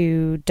times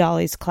to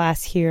Dolly's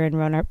class here in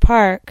Rohnert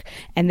Park,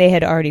 and they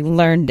had already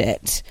learned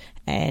it.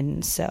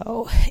 And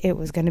so it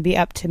was going to be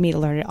up to me to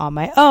learn it on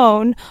my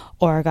own,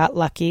 or I got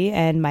lucky,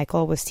 and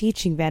Michael was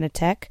teaching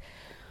Vanatech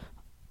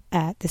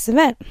at this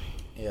event.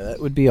 Yeah,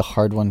 that would be a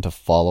hard one to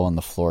follow on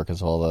the floor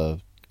because all the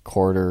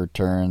quarter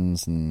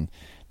turns and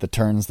the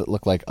turns that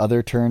look like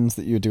other turns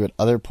that you would do at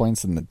other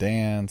points in the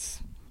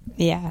dance.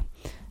 Yeah.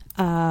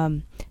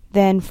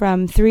 Then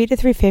from 3 to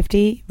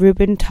 3:50,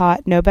 Ruben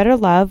taught No Better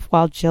Love,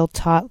 while Jill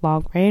taught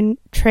Long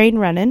Train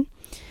Runnin'.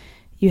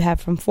 You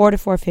have from 4 to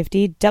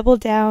 4:50, Double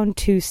Down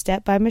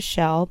 2-Step by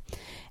Michelle,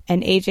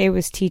 and AJ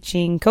was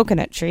teaching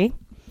Coconut Tree.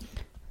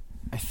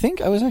 I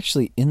think I was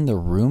actually in the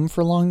room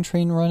for Long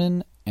Train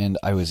Runnin', and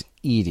I was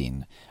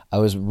eating. I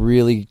was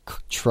really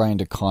trying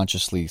to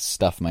consciously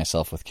stuff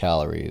myself with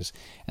calories,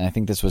 and I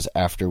think this was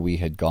after we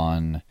had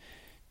gone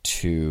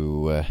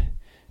to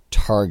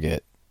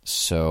Target.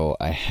 So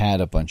I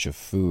had a bunch of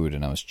food,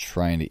 and I was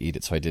trying to eat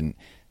it, so I didn't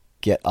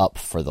get up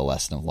for the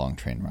lesson of Long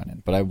Train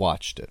Running, but I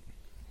watched it.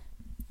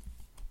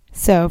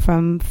 So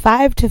from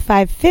 5 to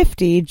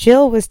 5:50,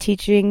 Jill was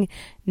teaching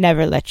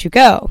Never Let You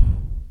Go.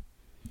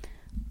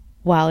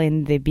 While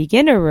in the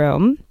beginner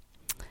room,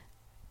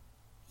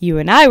 you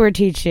and I were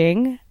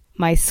teaching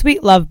My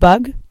Sweet Love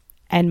Bug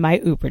and My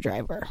Uber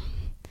Driver.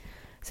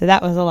 So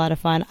that was a lot of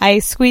fun. I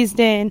squeezed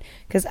in,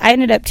 because I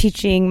ended up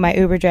teaching My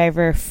Uber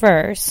Driver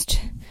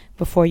first,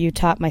 before you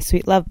taught My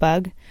Sweet Love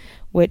Bug,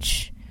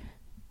 which,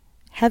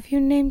 have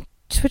you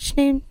switched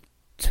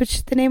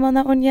switched the name on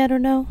that one yet or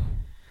no?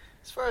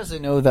 As far as I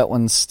know, that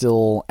one's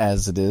still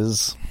as it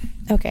is.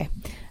 Okay.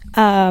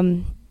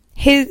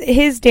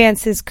 His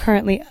dance is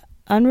currently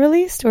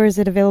unreleased, or is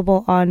it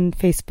available on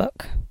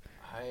Facebook?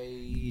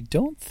 I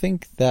don't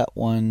think that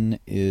one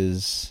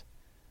is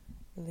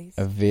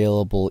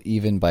available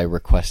even by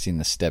requesting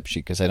the step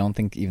sheet, because I don't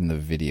think even the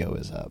video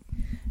is up.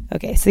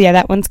 Okay, so yeah,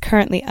 that one's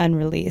currently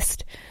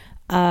unreleased.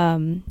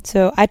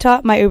 So I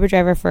taught my Uber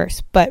driver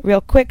first, but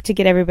real quick to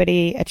get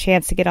everybody a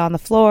chance to get on the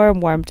floor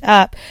and warmed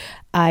up,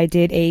 I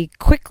did a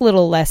quick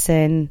little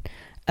lesson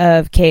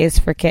of K's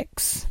for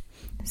Kicks.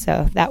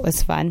 So that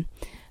was fun.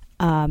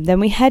 Then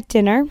we had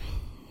dinner.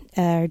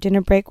 Our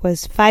dinner break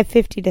was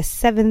 5:50 to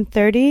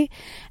 7:30,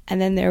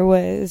 and then there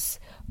was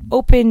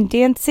open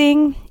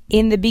dancing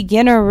in the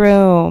beginner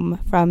room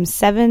from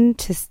 7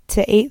 to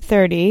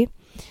 8:30.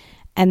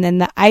 And then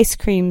the ice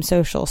cream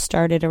social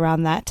started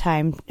around that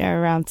time,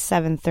 around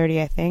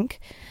 7:30, I think,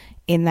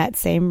 in that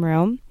same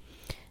room.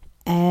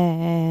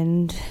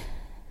 And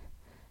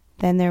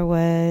then there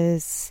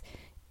was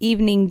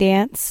evening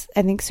dance,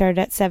 I think started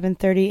at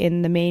 7:30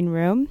 in the main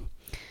room.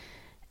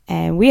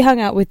 And we hung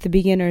out with the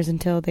beginners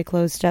until they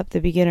closed up the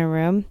beginner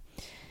room.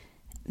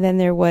 Then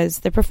there was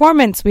the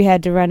performance we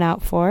had to run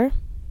out for.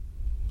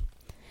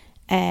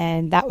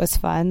 And that was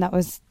fun. That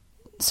was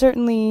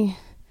certainly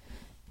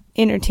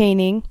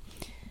entertaining,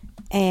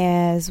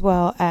 as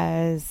well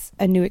as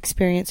a new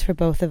experience for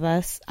both of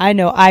us. I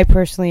know I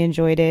personally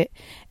enjoyed it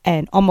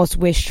and almost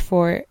wished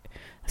for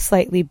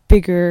slightly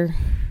bigger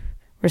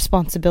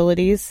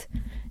responsibilities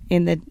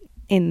in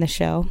the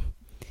show.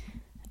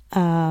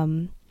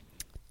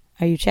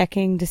 Are you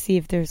checking to see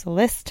if there's a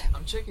list?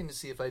 I'm checking to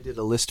see if I did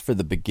a list for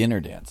the beginner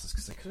dances,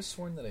 because I could have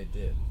sworn that I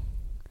did.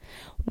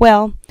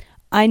 Well,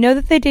 I know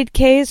that they did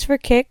K's for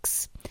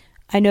Kicks.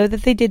 I know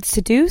that they did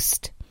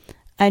Seduced.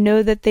 I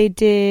know that they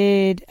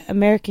did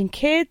American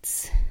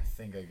Kids. I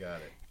think I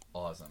got it.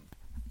 Awesome.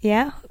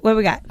 Yeah? What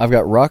we got? I've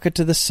got Rocket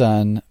to the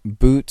Sun,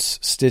 Boots,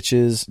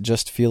 Stitches,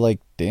 Just Feel Like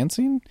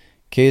Dancing,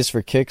 K's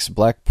for Kicks,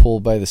 Blackpool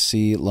by the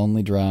Sea,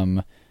 Lonely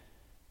Drum.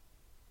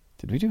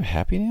 Did we do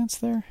Happy Dance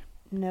there?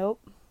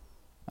 Nope.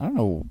 I don't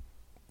know.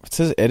 It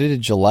says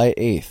edited July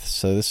 8th,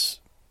 so this...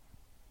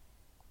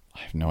 I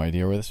have no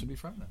idea where this would be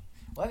from then.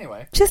 Well,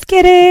 anyway. Just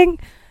kidding.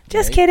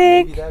 Just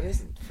kidding. Maybe that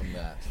isn't from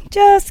that.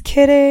 Just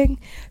kidding.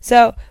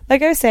 So,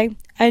 like I was saying,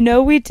 I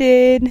know we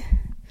did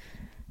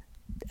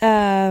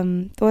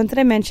the ones that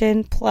I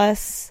mentioned,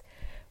 plus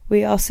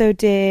we also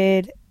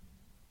did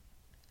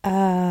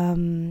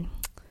what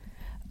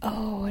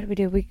did we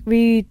do?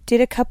 We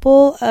did a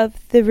couple of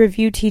the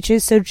review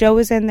teaches. So Joe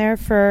was in there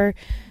for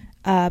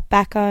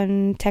Back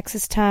on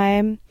Texas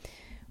Time.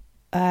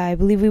 I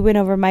believe we went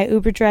over My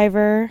Uber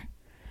Driver.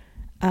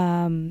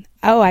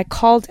 I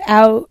called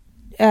out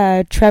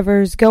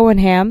Trevor's Goin'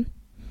 Ham.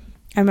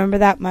 I remember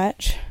that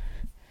much.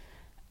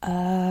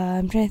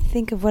 I'm trying to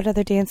think of what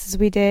other dances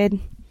we did.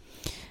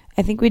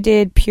 I think we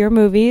did Pure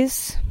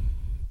Movies.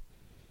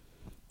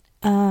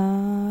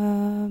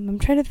 I'm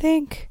trying to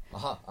think.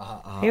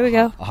 Here we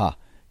go.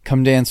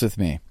 Come Dance With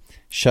Me.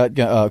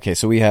 Shotgun. Okay,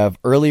 so we have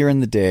earlier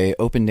in the day,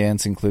 open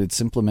dance includes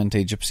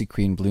Simplemente, Gypsy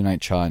Queen, Blue Night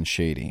Cha, and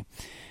Shady.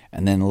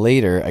 And then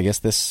later, I guess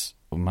this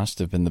must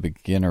have been the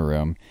beginner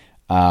room.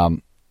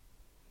 Come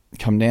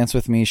Dance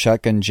With Me,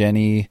 Shotgun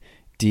Jenny,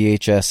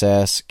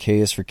 DHSS, K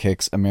is for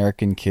Kicks,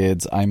 American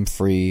Kids, I'm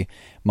Free,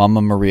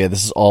 Mama Maria.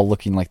 This is all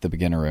looking like the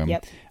beginner room.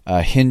 Yep.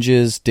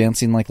 Hinges,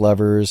 Dancing Like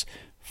Lovers,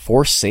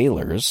 Four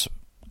Sailors,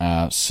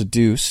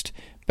 Seduced,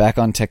 Back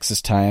on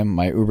Texas Time,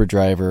 My Uber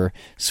Driver,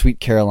 Sweet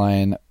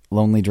Caroline,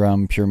 Lonely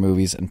Drum, Pure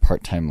Movies, and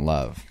Part-Time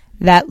Love.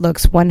 That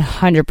looks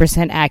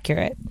 100%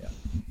 accurate,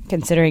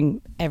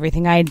 considering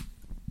everything I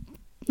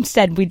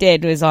said we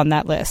did was on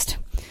that list.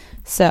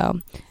 So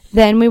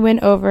then we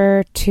went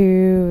over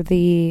to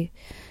the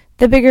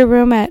bigger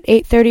room at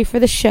 8:30 for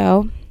the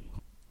show.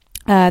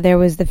 There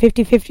was the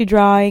 50-50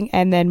 drawing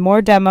and then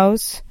more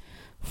demos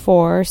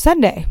for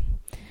Sunday.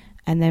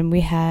 And then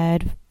we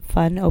had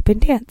fun open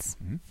dance.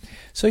 Mm-hmm.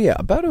 So yeah,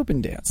 about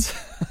open dance.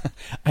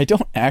 I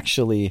don't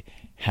actually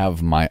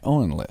have my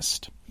own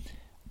list.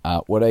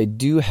 What I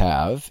do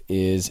have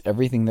is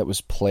everything that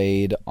was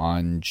played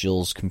on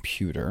Jill's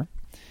computer.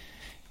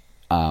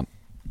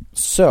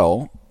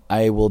 So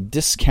I will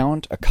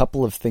discount a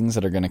couple of things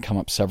that are going to come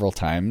up several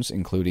times,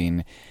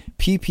 including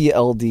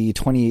PPLD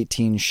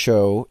 2018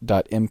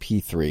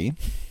 show.mp3,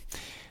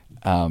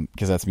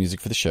 because that's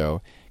music for the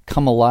show.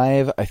 Come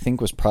Alive, I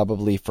think, was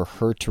probably for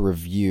her to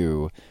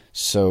review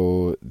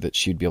so that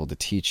she'd be able to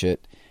teach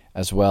it,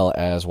 as well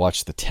as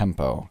Watch the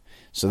Tempo.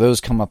 So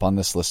those come up on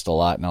this list a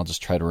lot, and I'll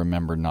just try to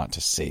remember not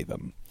to say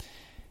them.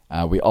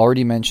 We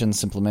already mentioned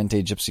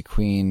Simplemente, Gypsy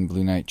Queen,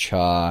 Blue Night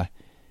Cha,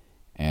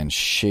 and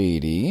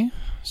Shady.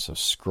 So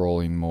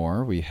scrolling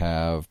more, we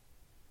have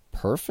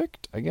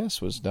Perfect, I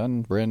guess, was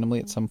done randomly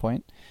at some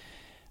point.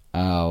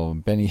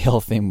 Benny Hill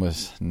theme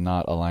was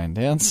not a line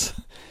dance,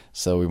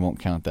 so we won't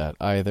count that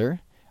either.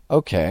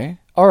 Okay.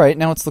 All right,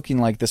 now it's looking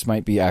like this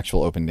might be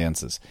actual open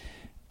dances.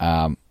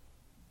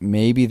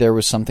 Maybe there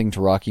was something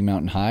to Rocky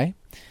Mountain High.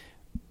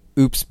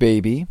 Oops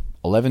Baby,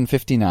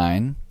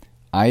 11:59,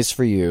 Eyes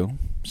for You,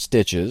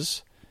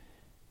 Stitches,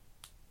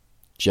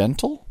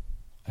 Gentle?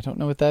 I don't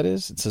know what that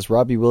is. It says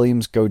Robbie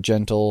Williams, Go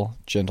Gentle,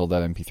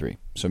 Gentle.mp3.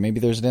 So maybe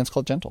there's a dance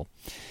called Gentle.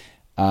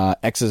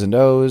 X's and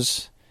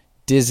O's,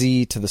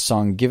 Dizzy to the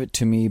song Give It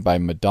To Me by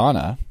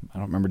Madonna. I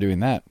don't remember doing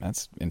that.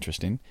 That's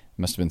interesting.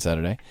 Must have been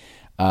Saturday.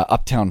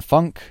 Uptown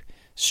Funk,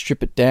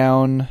 Strip It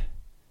Down,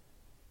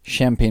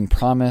 Champagne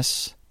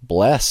Promise,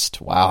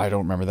 Blessed. Wow, I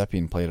don't remember that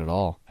being played at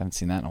all. I haven't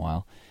seen that in a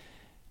while.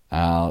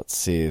 Let's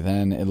see.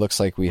 Then it looks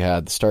like we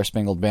had the Star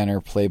Spangled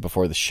Banner play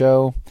before the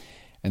show.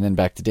 And then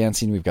back to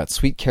dancing. We've got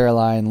Sweet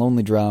Caroline,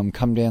 Lonely Drum,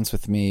 Come Dance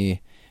With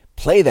Me,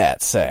 Play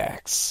That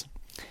Sax.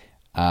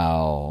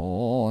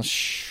 Bubbles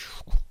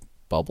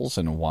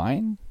and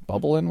Wine?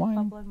 Bubble and Wine?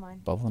 Bubble and Wine.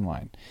 Bubble and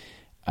Wine.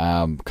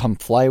 Come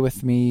Fly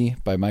With Me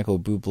by Michael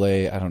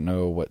Bublé. I don't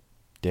know what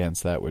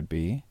dance that would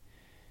be.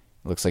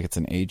 It looks like it's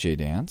an AJ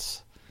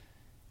dance.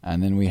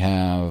 And then we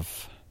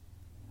have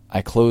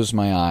I Close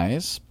My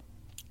Eyes,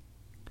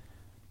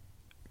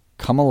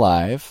 Come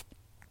Alive,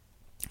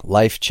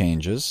 Life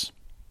Changes,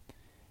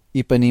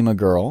 Ipanema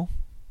Girl,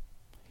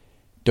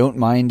 Don't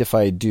Mind If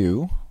I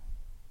Do.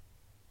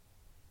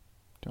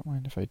 Don't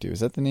Mind If I Do.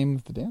 Is that the name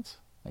of the dance?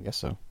 I guess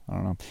so. I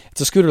don't know.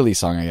 It's a Scooter Lee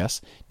song, I guess.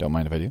 Don't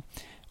Mind If I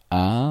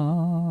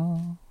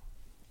Do.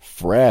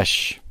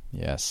 Fresh.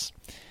 Yes.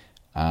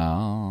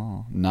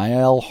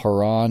 Niall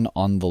Horan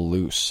on the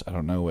Loose. I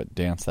don't know what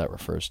dance that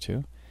refers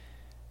to.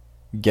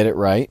 Get It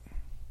Right.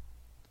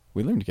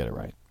 We learned to get it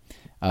right.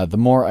 The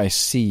More I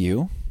See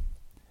You.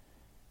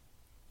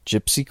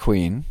 Gypsy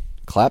Queen.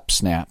 Clap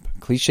Snap.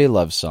 Cliche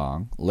Love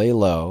Song. Lay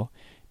Low.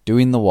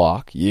 Doing the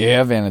Walk.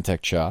 Yeah,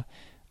 Vanatech Cha.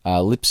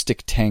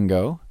 Lipstick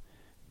Tango.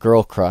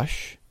 Girl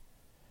Crush.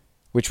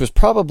 Which was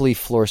probably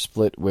Floor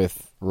Split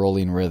with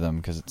Rolling Rhythm,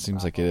 because it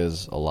seems like it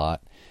is a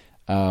lot.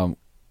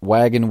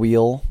 Wagon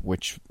Wheel,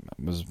 which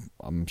was,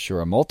 I'm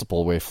sure, a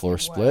multiple way floor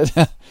split.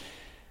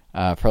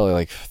 Probably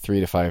like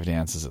 3 to 5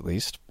 dances at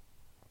least.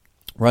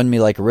 Run Me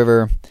Like a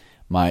River,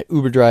 My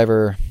Uber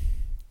Driver,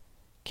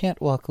 Can't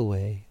Walk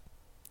Away,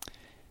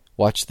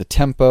 Watch the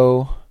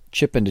Tempo,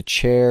 Chip and a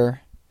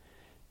Chair,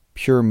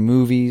 Pure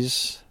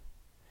Movies,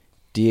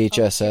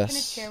 DHSS. Chip and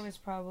a Chair was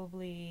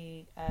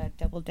probably a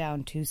double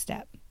down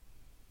 2-step.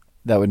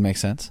 That would make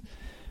sense.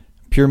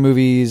 Pure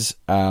Movies,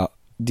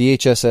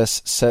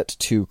 DHSS set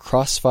to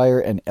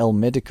Crossfire and El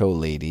Medico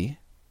Lady.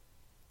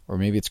 Or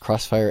maybe it's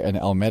Crossfire and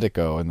El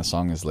Medico and the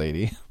song is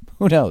Lady.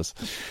 Who knows?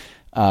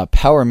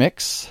 Power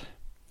Mix,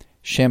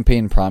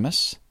 Champagne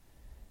Promise,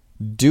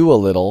 Do a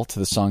Little to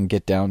the song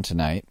Get Down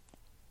Tonight,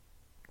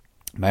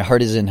 My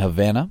Heart is in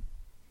Havana,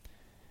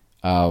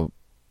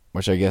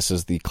 which I guess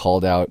is the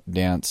called out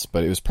dance,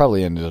 but it was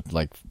probably into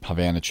like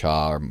Havana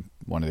Cha or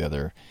one of the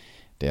other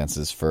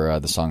dances for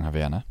the song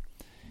Havana.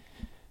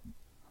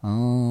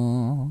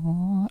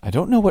 I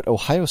don't know what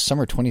Ohio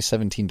Summer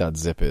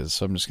 2017.zip is,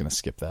 so I'm just going to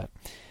skip that.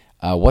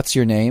 What's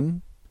Your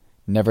Name?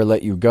 Never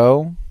Let You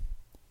Go.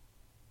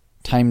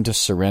 Time to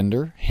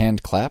Surrender.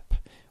 Hand Clap.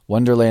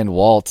 Wonderland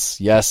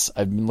Waltz. Yes,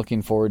 I've been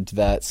looking forward to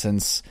that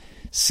since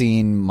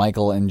seeing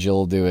Michael and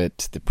Jill do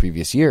it the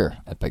previous year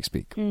at Pikes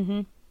Peak.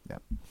 Mm-hmm.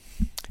 Yep.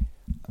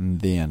 And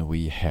then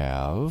we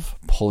have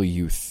Pull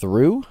You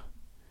Through,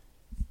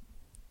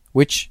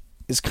 which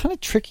is kind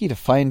of tricky to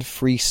find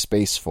free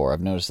space for.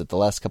 I've noticed at the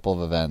last couple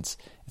of events.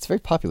 It's a very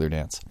popular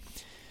dance.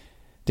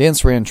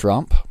 Dance Ranch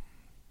Romp,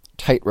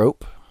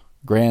 Tightrope,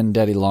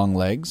 Granddaddy Long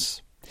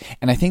Legs,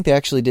 and I think they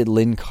actually did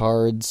Lynn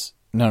Cards.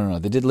 No.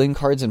 They did Lynn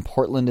Cards in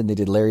Portland, and they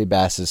did Larry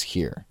Bass's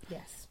here.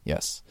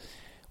 Yes.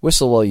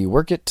 Whistle While You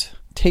Work It,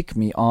 Take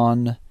Me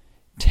On,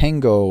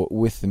 Tango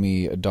With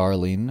Me,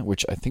 Darling,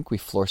 which I think we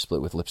floor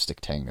split with Lipstick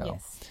Tango.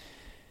 Yes.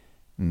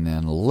 And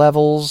then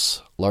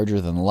Levels,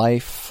 Larger Than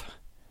Life.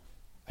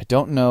 I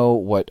don't know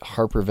what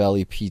Harper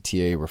Valley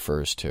PTA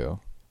refers to.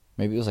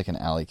 Maybe it was like an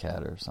alley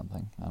cat or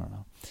something. I don't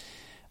know.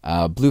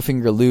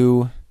 Bluefinger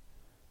Lou,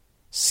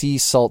 Sea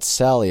Salt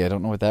Sally. I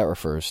don't know what that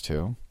refers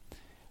to.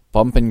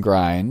 Bump and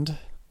Grind,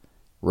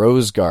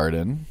 Rose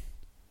Garden.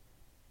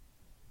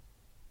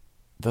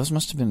 Those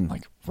must have been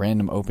like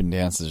random open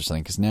dances or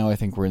something, because now I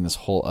think we're in this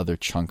whole other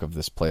chunk of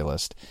this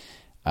playlist.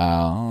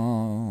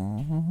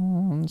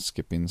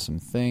 Skipping some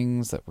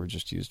things that were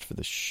just used for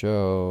the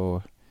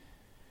show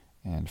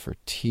and for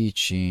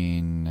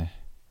teaching.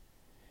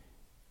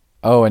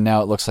 Oh, and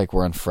now it looks like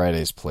we're on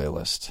Friday's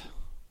playlist.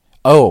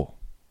 Oh,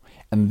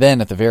 and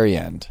then at the very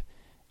end,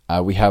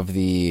 we have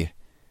the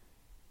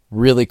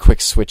really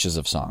quick switches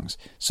of songs.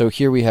 So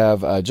here we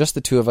have just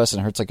the two of us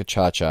and Hurts Like a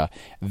Cha-Cha.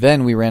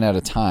 Then we ran out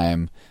of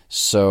time,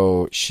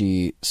 so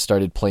she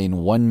started playing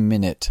 1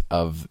 minute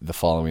of the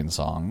following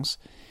songs.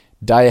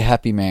 Die a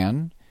Happy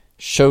Man,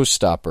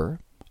 Showstopper,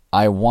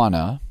 I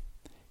Wanna,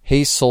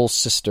 Hey Soul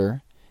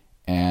Sister,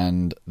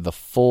 and the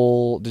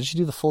full... Did she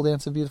do the full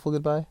dance of Beautiful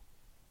Goodbye?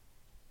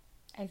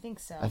 I think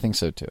so. I think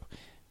so, too.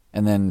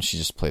 And then she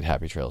just played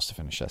Happy Trails to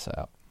finish us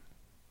out.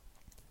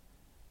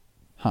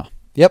 Huh.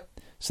 Yep.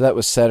 So that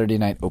was Saturday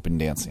night open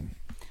dancing.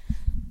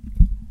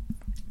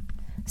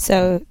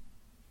 So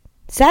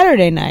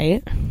Saturday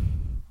night,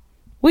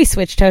 we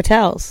switched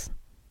hotels.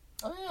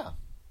 Oh, yeah.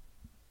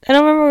 I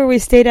don't remember where we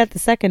stayed at the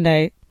second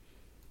night.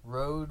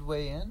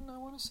 Roadway Inn, I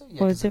want to say? Yeah,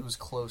 because it was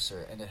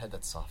closer, and it had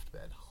that soft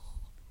bed.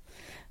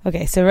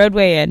 Okay, so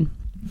Roadway Inn.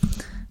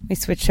 We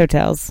switched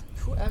hotels.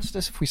 Who asked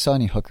us if we saw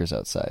any hookers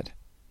outside?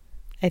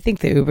 I think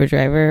the Uber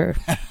driver.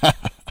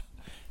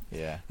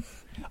 Yeah.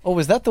 Oh,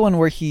 was that the one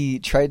where he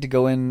tried to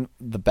go in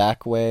the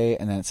back way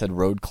and then it said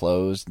road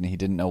closed and he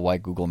didn't know why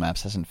Google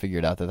Maps hasn't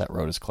figured out that that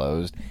road is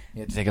closed? He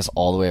had to take us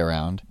all the way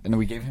around. And then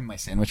we gave him my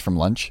sandwich from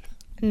lunch.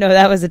 No,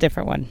 that was a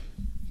different one.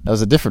 That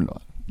was a different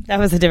one. That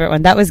was a different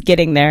one. That was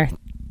getting there.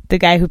 The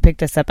guy who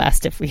picked us up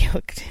asked if we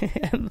hooked,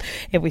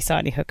 if we saw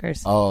any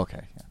hookers. Oh,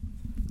 okay.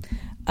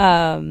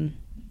 Yeah.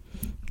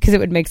 Because it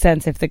would make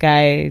sense if the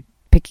guy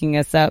picking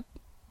us up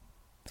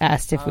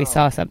asked if we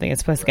saw something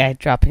as opposed to the guy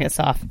dropping us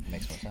off.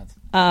 Makes more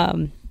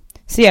sense.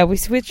 So yeah, we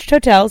switched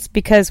hotels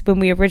because when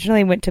we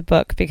originally went to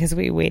book, because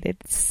we waited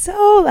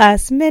so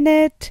last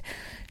minute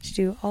to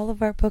do all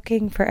of our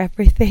booking for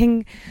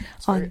everything.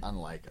 It's very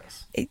unlike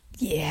us.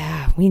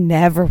 Yeah, we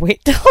never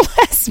wait till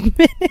last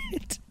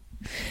minute.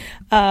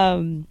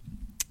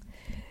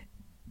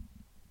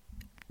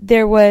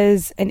 There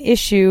was an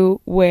issue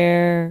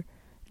where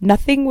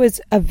nothing was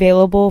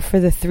available for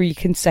the 3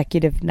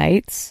 consecutive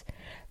nights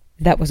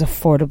that was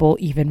affordable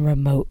even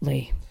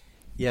remotely.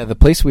 Yeah, the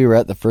place we were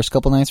at the first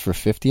couple nights for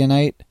 $50 a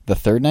night, the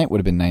third night would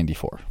have been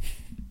 $94.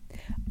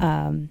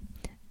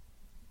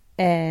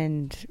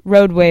 And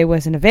Roadway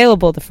wasn't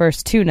available the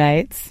first 2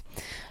 nights,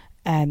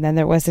 and then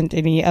there wasn't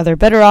any other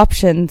better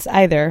options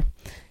either.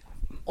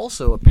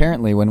 Also,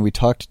 apparently, when we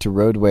talked to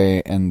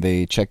Roadway and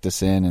they checked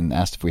us in and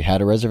asked if we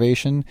had a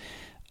reservation,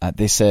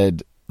 they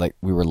said like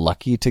we were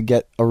lucky to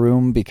get a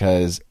room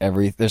because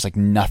there's like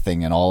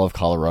nothing in all of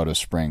Colorado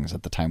Springs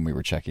at the time we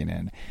were checking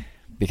in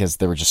because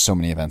there were just so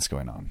many events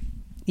going on.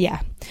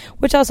 Yeah,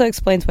 which also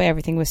explains why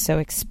everything was so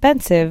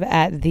expensive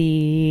at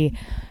the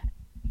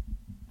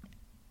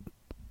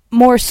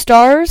More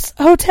Stars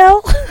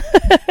Hotel,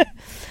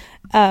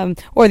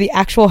 or the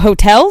actual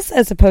hotels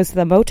as opposed to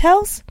the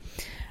motels.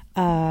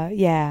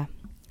 Yeah.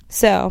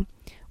 So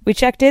we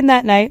checked in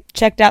that night,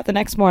 checked out the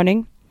next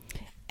morning,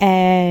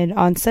 and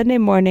on Sunday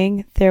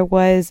morning there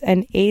was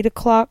an 8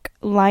 o'clock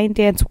line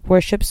dance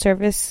worship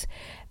service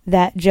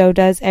that Joe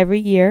does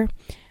every year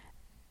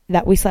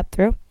that we slept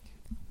through.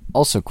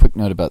 Also, quick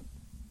note about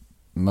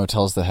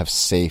motels that have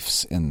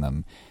safes in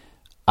them.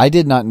 I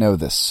did not know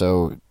this,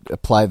 so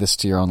apply this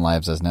to your own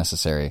lives as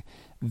necessary.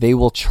 They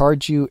will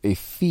charge you a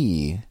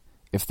fee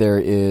if there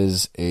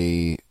is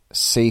a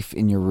safe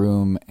in your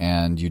room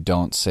and you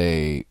don't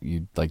say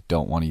you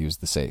don't want to use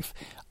the safe.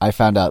 I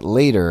found out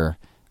later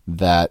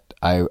that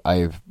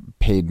I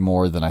paid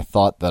more than I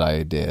thought that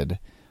I did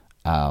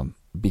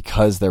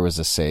because there was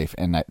a safe,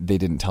 and they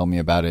didn't tell me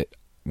about it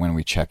when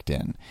we checked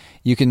in.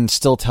 You can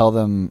still tell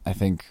them, I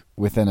think,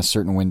 within a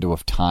certain window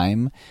of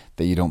time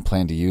that you don't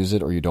plan to use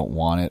it or you don't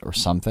want it or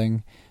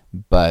something,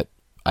 but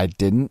I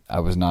didn't. I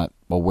was not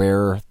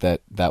aware that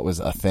that was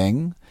a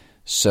thing,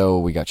 so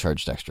we got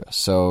charged extra.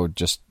 So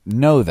just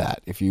know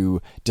that if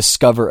you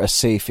discover a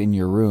safe in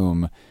your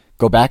room,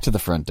 go back to the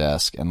front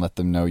desk and let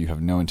them know you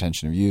have no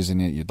intention of using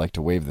it, you'd like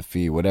to waive the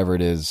fee, whatever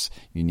it is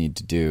you need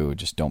to do,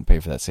 just don't pay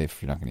for that safe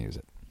if you're not going to use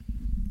it.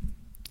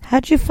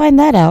 How'd you find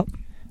that out?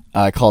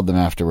 I called them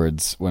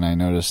afterwards when I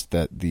noticed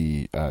that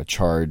the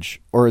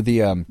charge or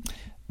the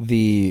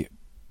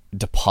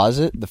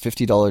deposit, the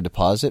 $50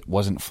 deposit,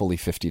 wasn't fully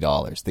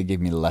 $50. They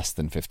gave me less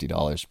than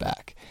 $50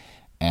 back.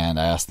 And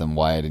I asked them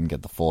why I didn't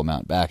get the full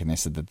amount back, and they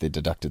said that they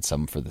deducted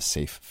some for the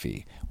safe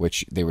fee,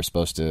 which they were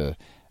supposed to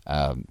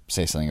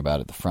say something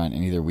about at the front,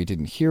 and either we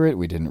didn't hear it,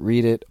 we didn't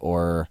read it,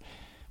 or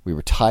we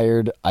were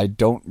tired. I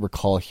don't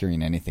recall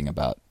hearing anything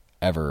about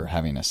ever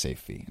having a safe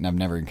fee, and I've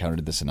never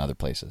encountered this in other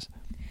places.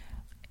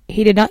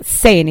 He did not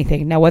say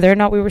anything. Now, whether or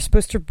not we were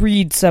supposed to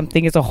read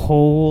something is a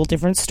whole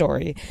different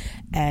story.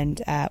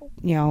 And at,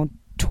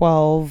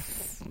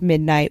 12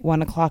 midnight,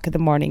 1 o'clock in the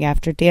morning,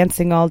 after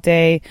dancing all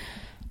day,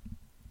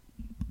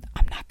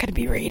 I'm not going to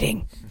be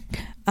reading.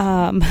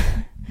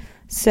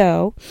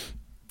 So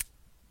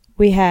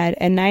we had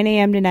a 9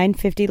 a.m. to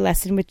 9:50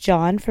 lesson with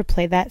John for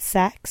Play That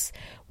Sax,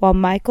 while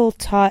Michael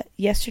taught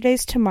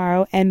Yesterday's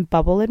Tomorrow and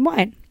Bubble and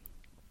Wine.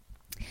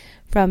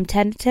 From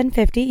 10 to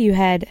 10:50, you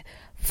had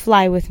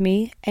Fly With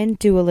Me and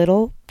Do a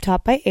Little,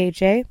 taught by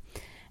AJ,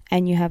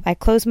 and you have I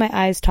Close My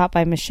Eyes, taught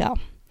by Michelle.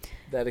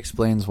 That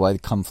explains why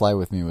Come Fly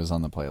With Me was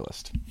on the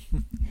playlist.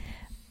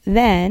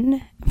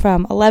 Then,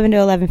 from 11 to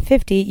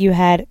 11:50, you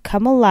had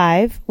Come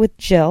Alive with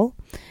Jill,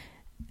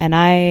 and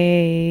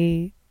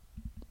I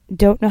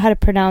don't know how to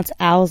pronounce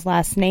Al's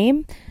last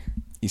name.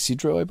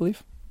 Isidro, I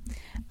believe.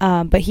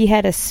 But he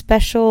had a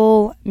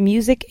special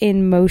music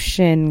in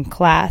motion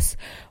class,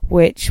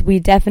 which we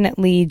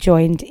definitely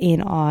joined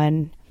in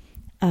on,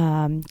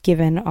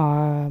 given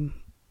our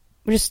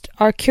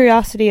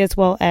curiosity as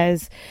well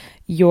as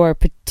your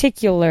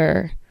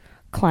particular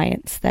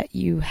clients that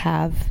you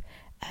have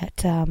at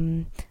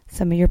some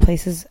of your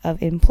places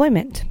of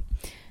employment.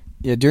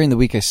 Yeah, during the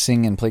week I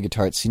sing and play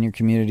guitar at senior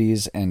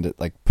communities and at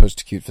like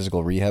post-acute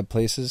physical rehab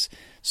places.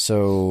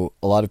 So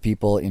a lot of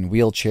people in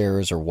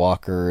wheelchairs or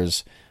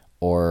walkers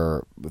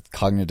or with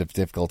cognitive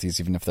difficulties,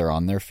 even if they're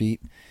on their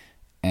feet.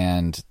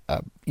 And,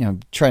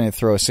 trying to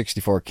throw a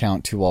 64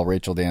 count 2-wall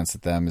Rachel dance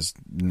at them is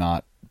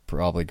not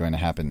probably going to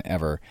happen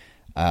ever.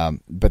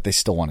 But they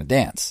still want to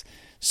dance.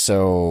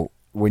 So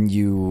when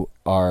you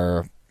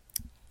are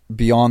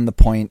beyond the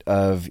point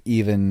of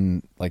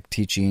even like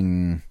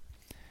teaching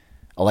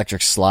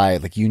electric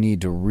slide, like you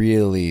need to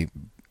really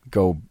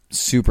go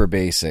super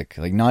basic,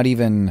 like not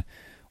even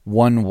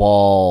one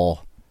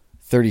wall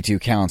 32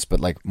 counts, but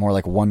like more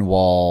like one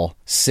wall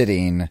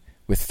sitting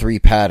with 3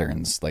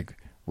 patterns, like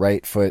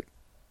right foot,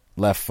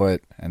 left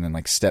foot, and then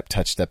like step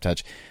touch.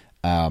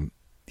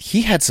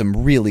 He had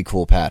some really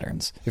cool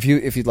patterns. If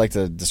you'd like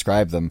to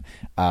describe them,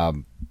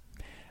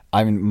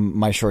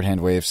 my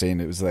shorthand way of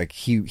saying it was like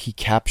he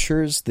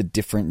captures the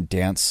different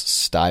dance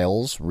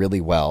styles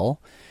really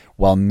well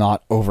while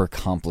not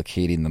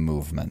overcomplicating the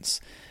movements.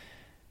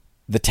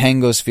 The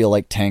tangos feel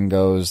like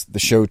tangos, the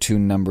show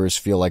tune numbers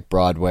feel like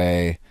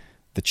Broadway,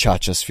 the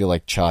cha-chas feel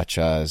like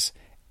cha-chas,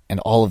 and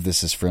all of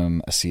this is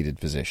from a seated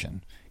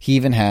position. He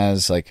even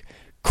has like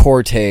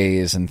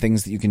cortes and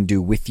things that you can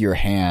do with your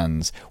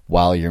hands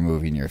while you're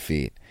moving your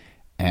feet.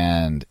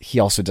 And he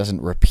also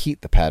doesn't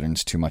repeat the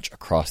patterns too much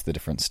across the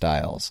different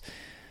styles.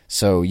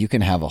 So you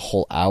can have a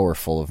whole hour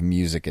full of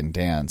music and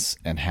dance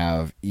and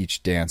have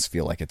each dance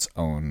feel like its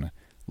own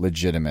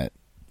legitimate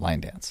line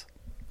dance.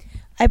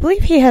 I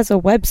believe he has a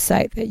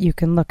website that you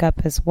can look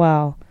up as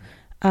well,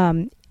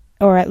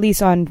 or at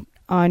least on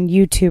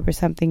YouTube or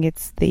something.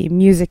 It's the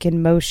Music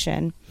in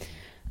Motion.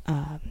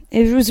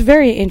 It was a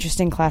very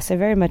interesting class. I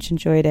very much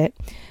enjoyed it.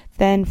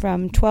 Then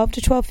from 12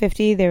 to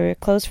 12:50, they were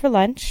closed for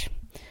lunch.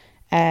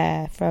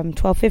 From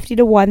 12:50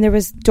 to 1, there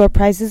was door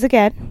prizes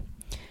again.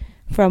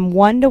 From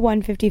 1 to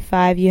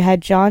 1:55, you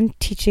had John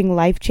teaching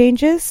life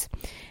changes,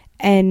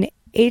 and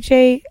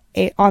AJ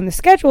on the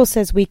schedule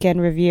says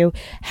weekend review.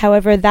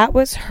 However, that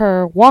was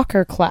her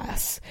walker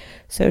class.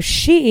 So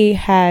she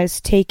has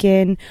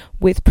taken,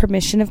 with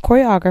permission of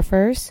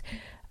choreographers,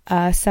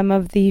 some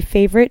of the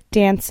favorite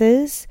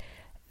dances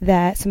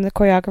that some of the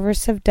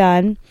choreographers have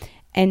done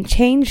and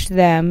changed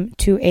them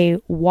to a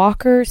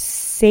walker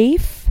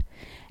safe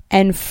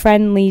and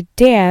friendly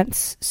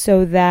dance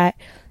so that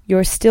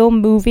you're still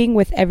moving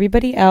with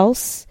everybody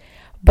else,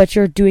 but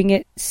you're doing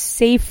it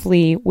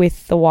safely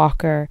with the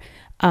walker.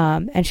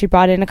 And she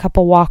brought in a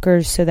couple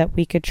walkers so that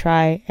we could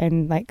try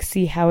and like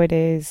see how it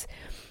is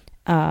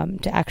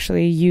to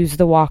actually use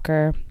the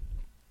walker.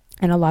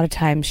 And a lot of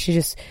times she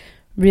just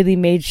really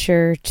made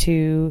sure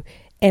to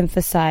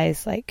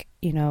emphasize, like,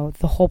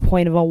 the whole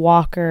point of a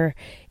walker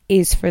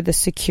is for the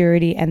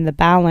security and the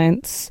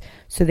balance.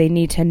 So they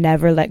need to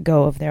never let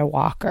go of their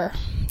walker.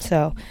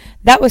 So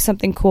that was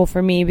something cool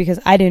for me because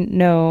I didn't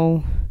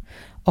know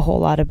a whole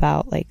lot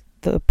about like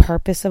the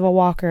purpose of a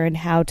walker and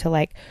how to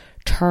like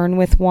turn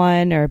with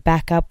one or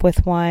back up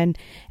with one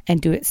and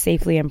do it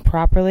safely and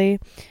properly.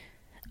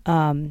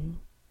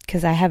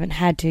 Because I haven't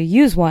had to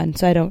use one,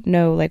 so I don't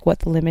know like what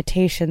the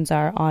limitations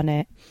are on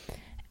it.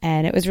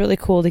 And it was really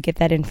cool to get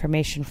that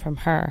information from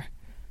her.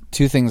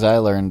 2 things I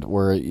learned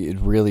were it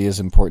really is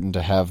important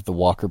to have the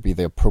walker be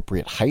the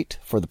appropriate height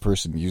for the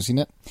person using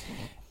it.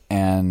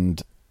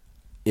 And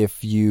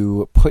if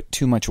you put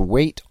too much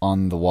weight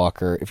on the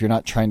walker, if you're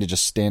not trying to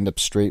just stand up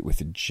straight with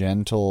a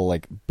gentle,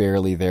 like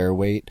barely there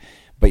weight,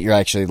 but you're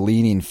actually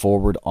leaning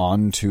forward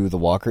onto the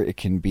walker, it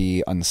can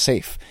be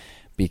unsafe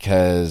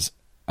because,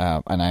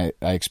 and I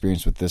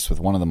experienced with this with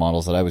one of the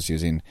models that I was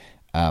using,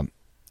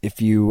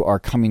 if you are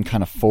coming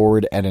kind of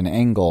forward at an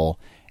angle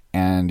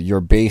and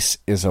your base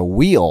is a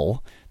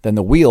wheel, then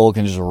the wheel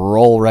can just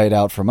roll right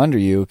out from under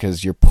you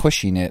because you're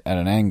pushing it at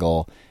an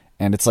angle.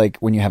 And it's like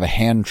when you have a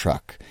hand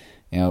truck.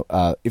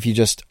 If you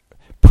just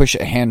push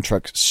a hand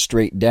truck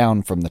straight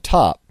down from the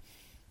top,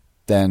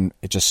 then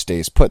it just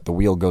stays put. The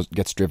wheel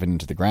gets driven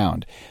into the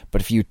ground.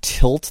 But if you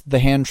tilt the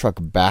hand truck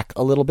back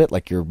a little bit,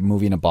 like you're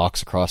moving a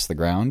box across the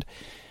ground,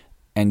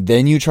 and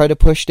then you try to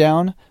push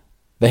down,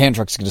 the hand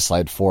truck's going to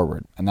slide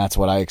forward. And that's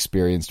what I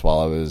experienced while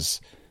I was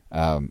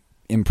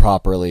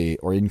improperly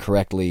or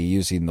incorrectly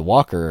using the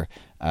walker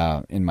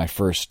in my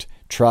first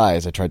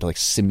tries. I tried to like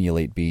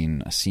simulate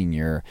being a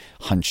senior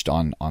hunched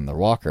on the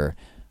walker,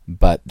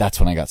 but that's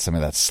when I got some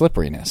of that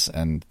slipperiness.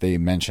 And they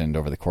mentioned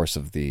over the course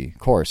of the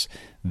course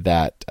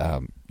that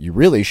you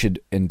really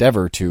should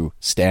endeavor to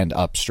stand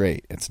up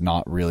straight. It's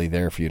not really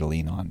there for you to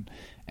lean on,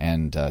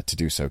 and to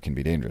do so can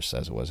be dangerous,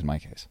 as it was in my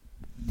case.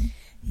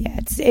 Yeah,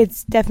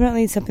 it's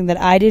definitely something that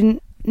I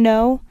didn't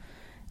know.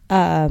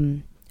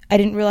 I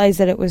didn't realize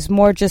that it was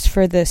more just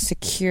for the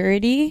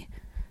security,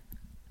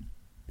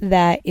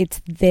 that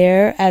it's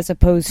there as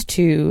opposed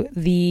to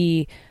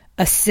the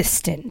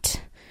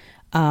assistant,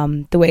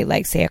 the way,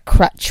 like, say, a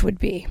crutch would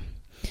be.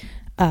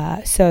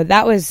 So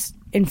that was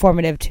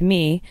informative to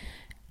me.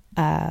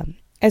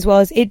 as well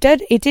as it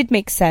did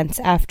make sense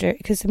after,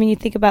 because I mean, you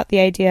think about the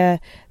idea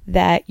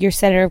that your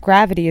center of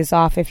gravity is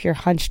off if you're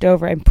hunched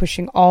over and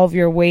pushing all of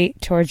your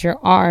weight towards your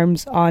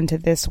arms onto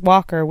this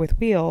walker with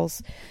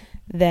wheels,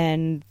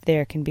 then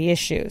there can be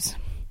issues.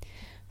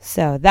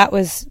 So that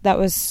was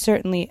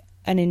certainly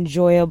an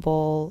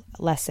enjoyable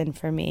lesson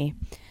for me.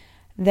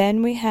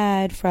 Then we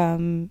had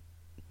from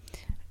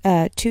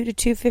 2 to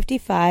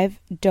 2:55,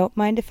 Don't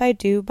Mind If I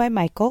Do by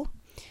Michael,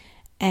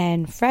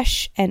 and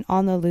Fresh and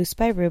On the Loose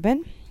by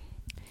Ruben.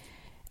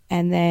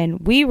 And then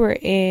we were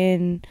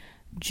in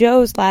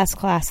Joe's last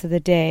class of the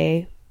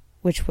day,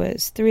 which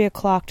was 3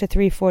 o'clock to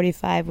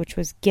 3:45, which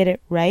was Get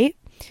It Right,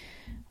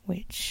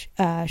 which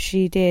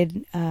she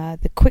did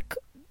the quick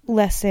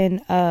lesson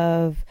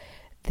of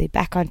the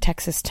Back on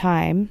Texas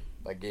Time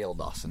by Gail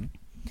Dawson.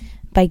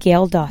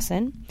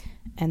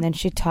 And then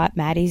she taught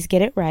Maddie's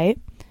Get It Right.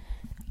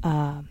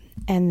 And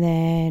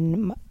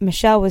then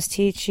Michelle was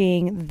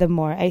teaching The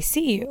More I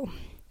See You.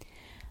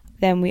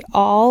 Then we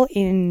all,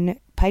 in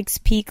Pikes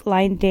Peak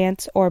line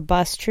dance or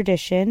bus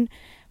tradition,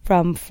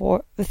 from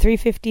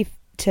 3:50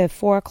 to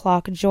 4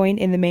 o'clock, joined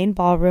in the main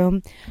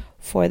ballroom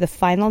for the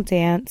final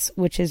dance,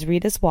 which is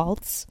Rita's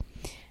Waltz.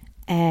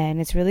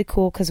 And it's really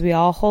cool because we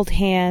all hold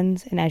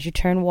hands, and as you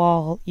turn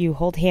wall, you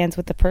hold hands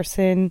with the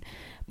person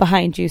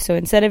behind you. So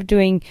instead of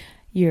doing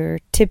your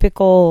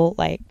typical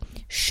like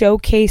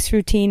showcase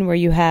routine where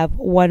you have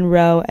one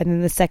row and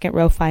then the second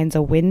row finds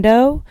a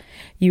window,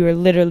 you are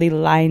literally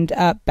lined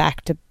up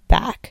back to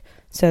back.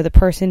 So the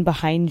person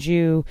behind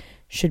you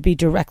should be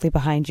directly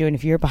behind you, and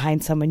if you're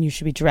behind someone, you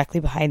should be directly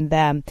behind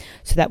them,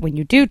 so that when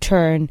you do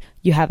turn,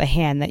 you have a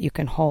hand that you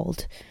can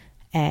hold.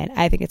 And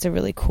I think it's a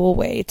really cool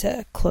way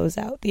to close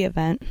out the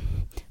event,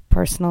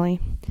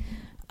 personally.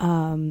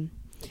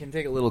 It can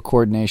take a little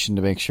coordination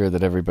to make sure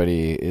that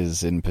everybody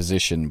is in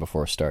position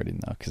before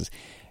starting, though, because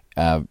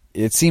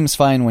it seems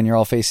fine when you're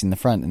all facing the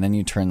front, and then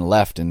you turn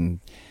left, and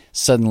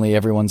suddenly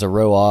everyone's a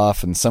row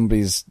off, and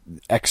somebody's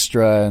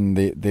extra, and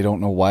they don't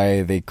know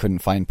why they couldn't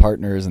find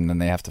partners, and then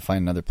they have to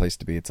find another place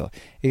to be. It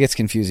gets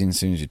confusing as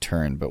soon as you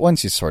turn, but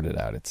once you sort it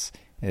out,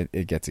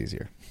 it gets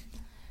easier.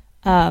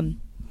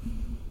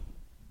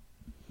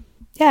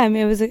 Yeah, I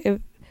mean,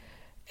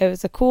 it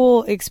was a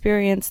cool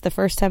experience the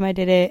first time I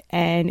did it,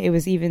 and it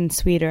was even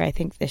sweeter, I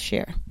think, this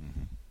year.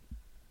 Mm-hmm.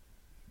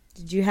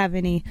 Did you have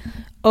any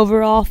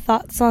overall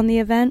thoughts on the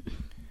event?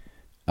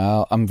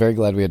 I'm very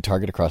glad we had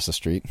Target across the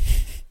street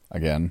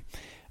again.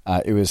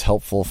 It was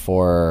helpful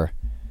for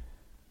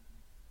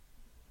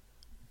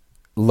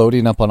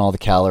loading up on all the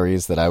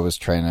calories that I was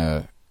trying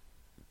to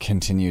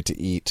continue to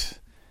eat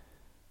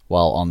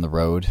while on the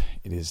road.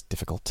 It is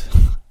difficult.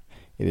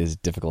 It is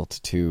difficult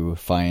to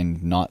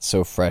find not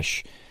so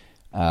fresh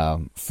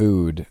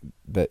food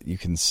that you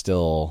can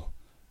still,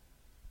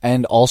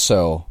 and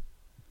also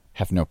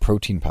have no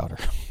protein powder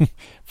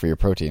for your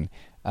protein,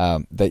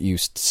 that you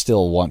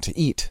still want to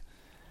eat.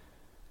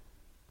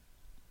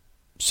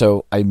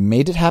 So I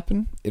made it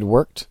happen. It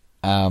worked.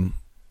 I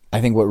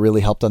think what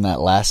really helped on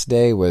that last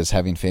day was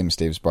having Famous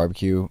Dave's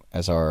Barbecue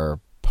as our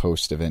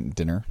post-event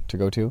dinner to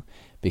go to,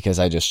 because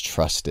I just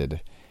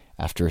trusted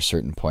after a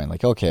certain point,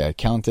 like, okay, I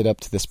counted up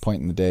to this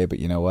point in the day, but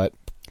you know what?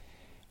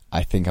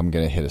 I think I'm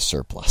going to hit a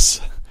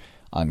surplus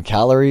on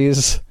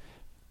calories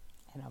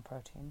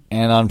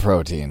and on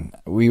protein.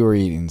 We were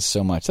eating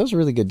so much. That was a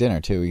really good dinner,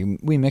 too.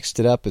 We mixed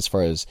it up as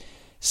far as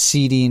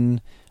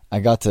seating. I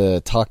got to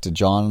talk to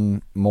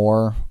John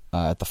more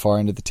at the far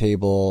end of the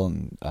table,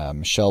 and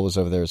Michelle was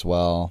over there as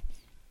well.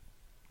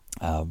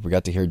 We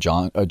got to hear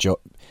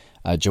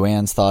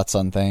Joanne's thoughts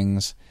on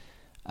things.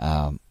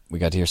 We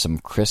got to hear some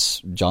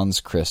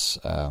John's Chris,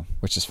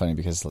 which is funny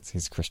because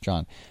he's Chris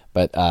John.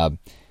 But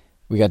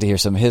we got to hear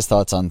some of his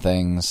thoughts on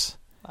things.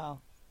 Wow.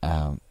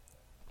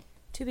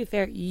 To be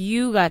fair,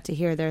 you got to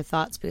hear their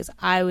thoughts because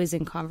I was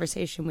in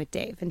conversation with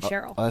Dave and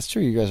Cheryl. Oh, that's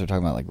true. You guys were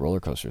talking about like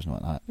roller coasters and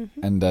whatnot.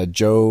 Mm-hmm. And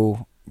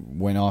Joe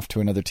went off to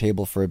another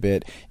table for a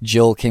bit.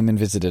 Jill came and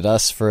visited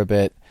us for a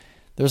bit.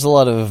 There's a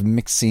lot of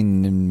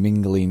mixing and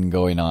mingling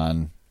going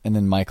on. And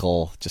then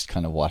Michael just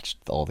kind of watched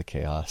all the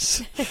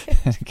chaos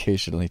and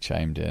occasionally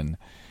chimed in.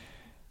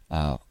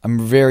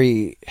 I'm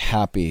very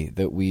happy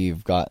that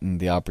we've gotten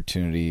the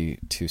opportunity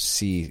to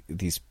see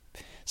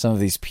some of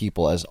these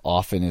people as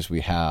often as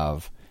we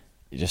have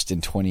just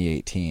in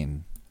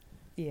 2018.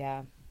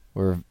 Yeah.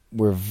 We're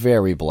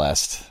very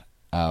blessed.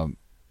 And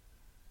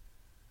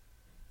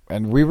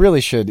we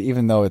really should,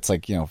 even though it's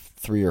like,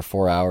 3 or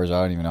 4 hours,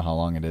 I don't even know how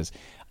long it is,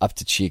 up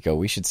to Chico,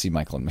 we should see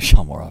Michael and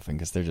Michelle more often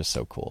because they're just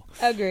so cool.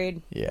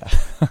 Agreed. Yeah.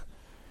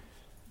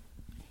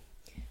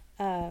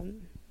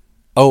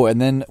 Oh, and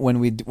then when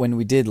we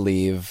did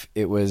leave,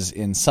 it was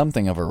in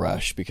something of a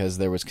rush because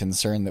there was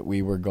concern that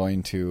we were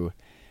going to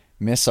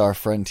miss our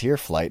Frontier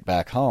flight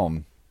back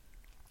home.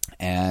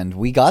 And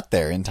we got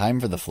there in time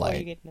for the flight. Before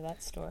you get into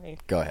that story.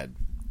 Go ahead.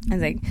 I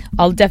think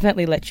I'll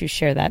definitely let you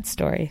share that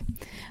story.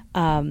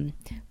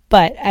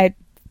 But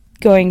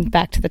going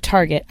back to the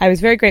Target, I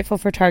was very grateful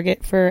for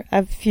Target for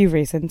a few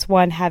reasons.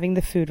 One, having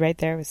the food right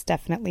there was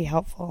definitely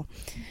helpful.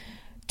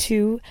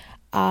 Two,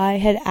 I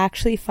had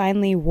actually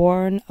finally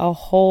worn a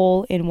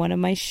hole in one of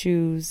my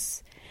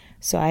shoes.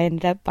 So I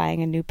ended up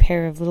buying a new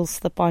pair of little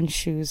slip-on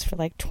shoes for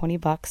like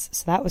 $20.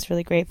 So that was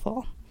really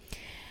grateful.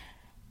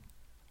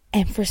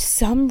 And for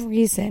some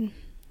reason,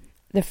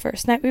 the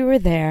first night we were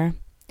there,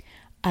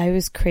 I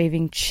was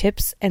craving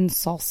chips and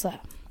salsa.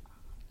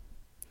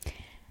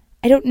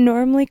 I don't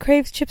normally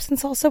crave chips and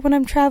salsa when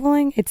I'm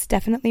traveling. It's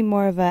definitely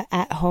more of a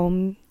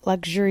at-home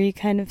luxury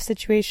kind of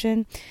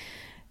situation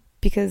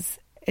because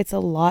it's a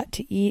lot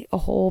to eat a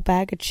whole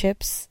bag of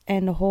chips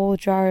and a whole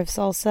jar of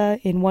salsa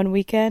in one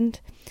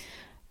weekend.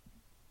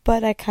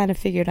 But I kind of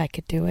figured I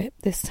could do it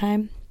this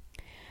time.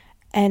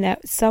 And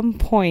at some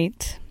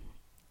point,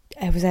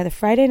 it was either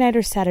Friday night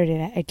or Saturday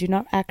night, I do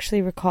not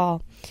actually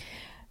recall,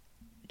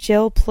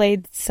 Jill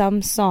played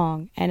some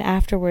song, and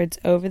afterwards,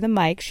 over the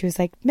mic, she was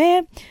like,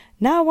 "Man,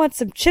 now I want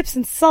some chips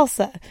and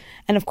salsa."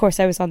 And of course,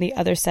 I was on the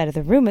other side of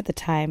the room at the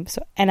time,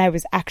 and I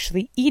was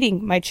actually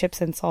eating my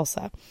chips and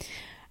salsa.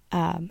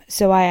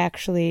 So I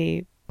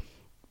actually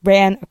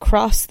ran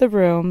across the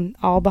room,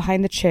 all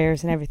behind the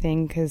chairs and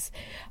everything, because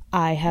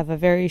I have a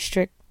very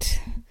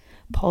strict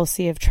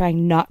policy of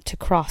trying not to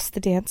cross the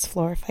dance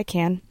floor if I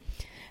can.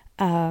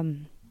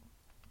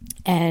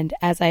 And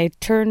as I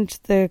turned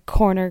the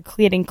corner,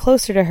 getting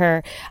closer to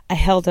her, I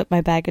held up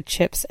my bag of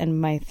chips and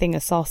my thing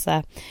of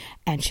salsa,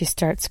 and she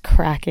starts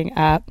cracking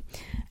up.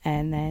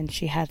 And then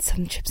she had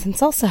some chips and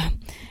salsa.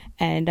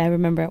 And I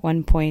remember at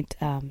one point,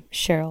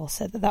 Cheryl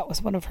said that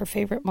was one of her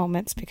favorite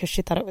moments because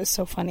she thought it was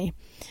so funny.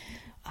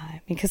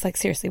 Because, like,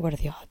 seriously, what are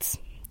the odds?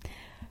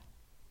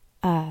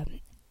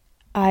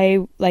 I,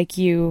 like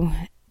you,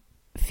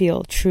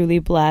 feel truly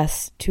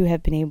blessed to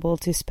have been able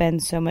to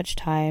spend so much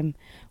time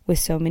with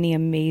so many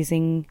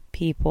amazing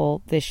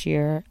people this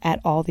year at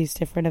all these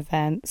different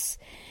events.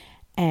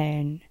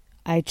 And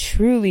I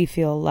truly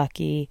feel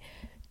lucky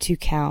to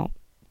count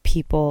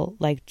people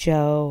like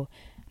Joe,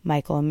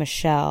 Michael and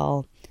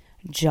Michelle,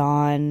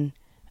 John,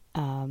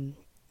 and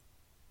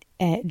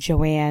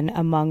Joanne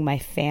among my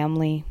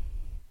family.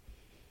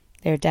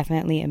 They're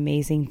definitely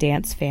amazing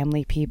dance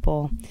family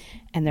people,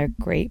 and they're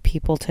great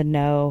people to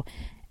know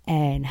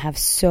and have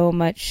so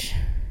much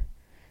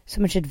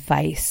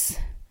advice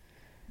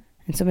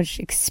and so much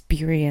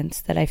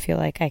experience that I feel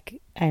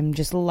like I'm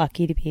just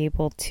lucky to be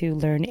able to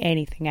learn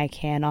anything I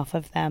can off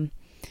of them.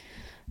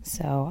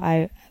 So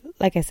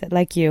like I said,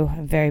 like you,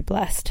 I'm very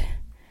blessed.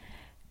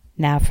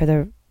 Now for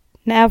the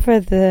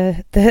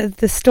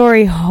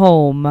story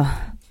home.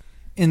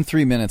 In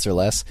 3 minutes or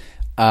less,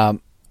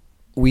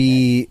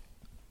 we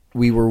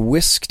were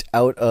whisked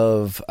out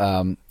of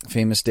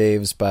Famous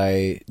Dave's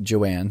by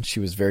Joanne. She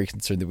was very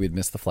concerned that we'd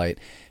missed the flight.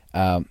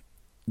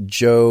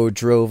 Joe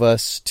drove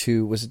us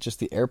to, was it just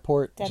the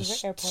airport? Denver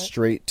just Airport.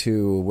 Straight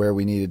to where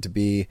we needed to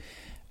be.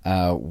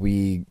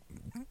 We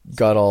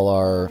got all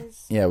our,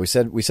 we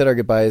said our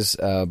goodbyes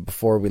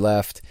before we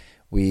left.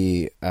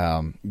 We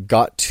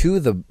got to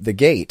the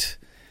gate,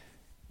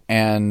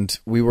 and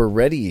we were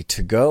ready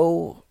to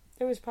go.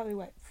 There was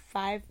probably,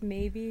 5,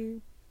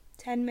 maybe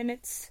 10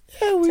 minutes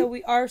till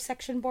our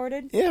section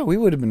boarded? Yeah, we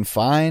would have been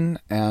fine,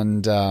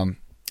 and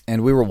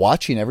we were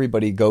watching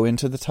everybody go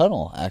into the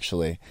tunnel,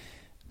 actually.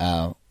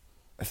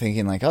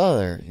 Thinking like,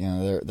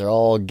 they're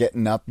all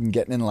getting up and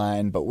getting in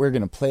line, but we're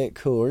gonna play it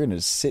cool. We're gonna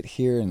just sit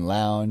here and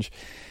lounge,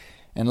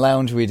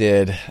 we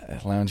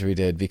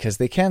did because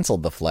they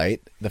canceled the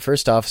flight. The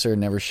first officer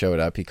never showed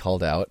up. He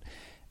called out,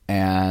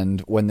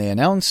 and when they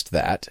announced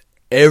that,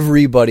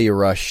 everybody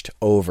rushed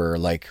over,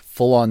 like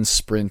full on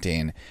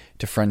sprinting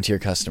to Frontier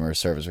customer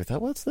service. We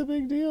thought, what's the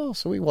big deal?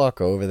 So we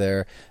walk over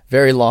there,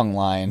 very long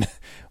line.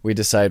 We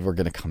decide we're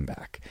gonna come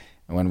back,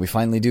 and when we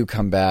finally do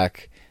come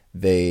back,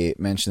 they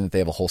mentioned that they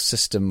have a whole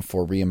system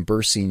for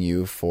reimbursing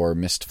you for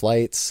missed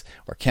flights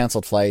or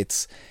canceled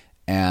flights,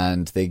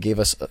 and they gave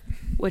us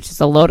which is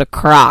a load of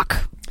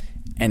crock.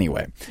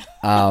 Anyway,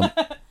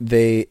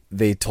 they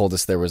told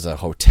us there was a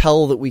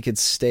hotel that we could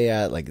stay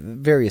at, like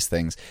various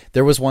things.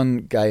 There was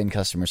one guy in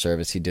customer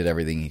service. He did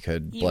everything he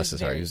could. Bless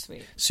his heart. He was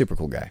a super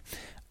cool guy.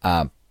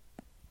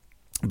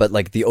 But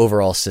like the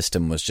overall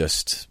system was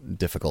just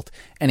difficult.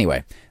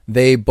 Anyway,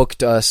 they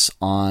booked us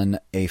on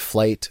a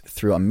flight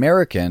through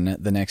American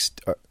the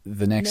next.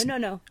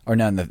 No. Or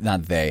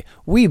not they.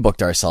 We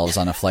booked ourselves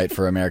on a flight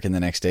for American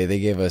the next day. They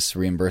gave us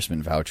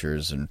reimbursement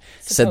vouchers and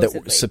said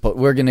that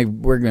we're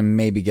gonna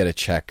maybe get a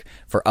check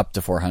for up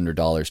to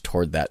 $400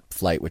 toward that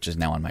flight, which is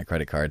now on my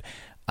credit card.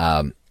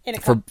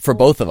 For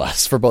both of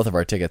us, for both of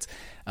our tickets,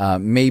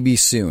 maybe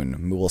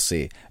soon. We'll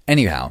see.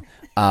 Anyhow.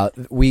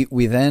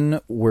 We then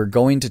were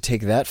going to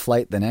take that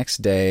flight the next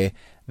day.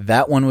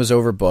 That one was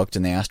overbooked,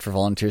 and they asked for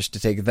volunteers to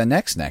take the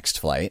next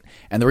flight.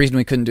 And the reason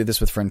we couldn't do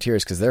this with Frontier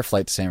is because their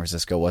flight to San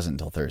Francisco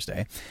wasn't until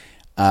Thursday.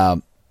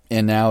 And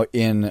now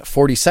in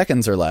 40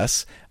 seconds or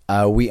less,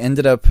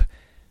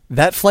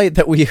 that flight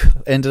that we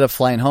ended up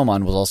flying home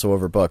on was also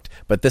overbooked,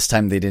 but this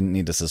time they didn't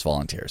need us as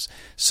volunteers.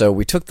 So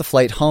we took the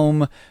flight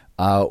home.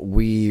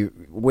 We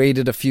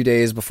waited a few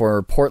days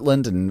before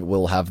Portland, and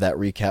we'll have that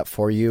recap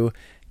for you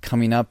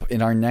coming up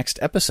in our next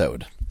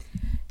episode.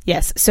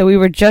 Yes, so we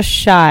were just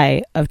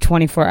shy of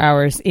 24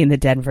 hours in the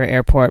Denver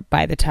airport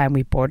by the time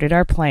we boarded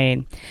our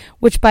plane,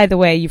 which, by the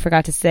way, you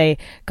forgot to say,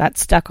 got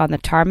stuck on the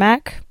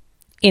tarmac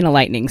in a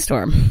lightning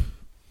storm.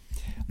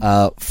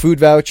 Food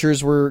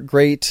vouchers were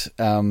great.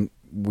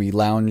 We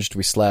lounged,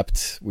 we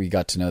slept, we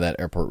got to know that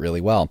airport really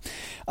well.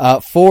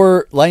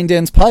 For Line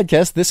Dance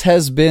Podcast, this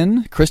has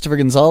been Christopher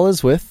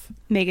Gonzalez with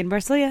Megan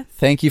Barcelia.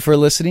 Thank you for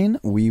listening.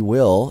 We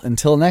will,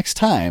 until next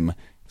time,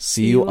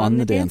 see you on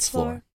the dance floor.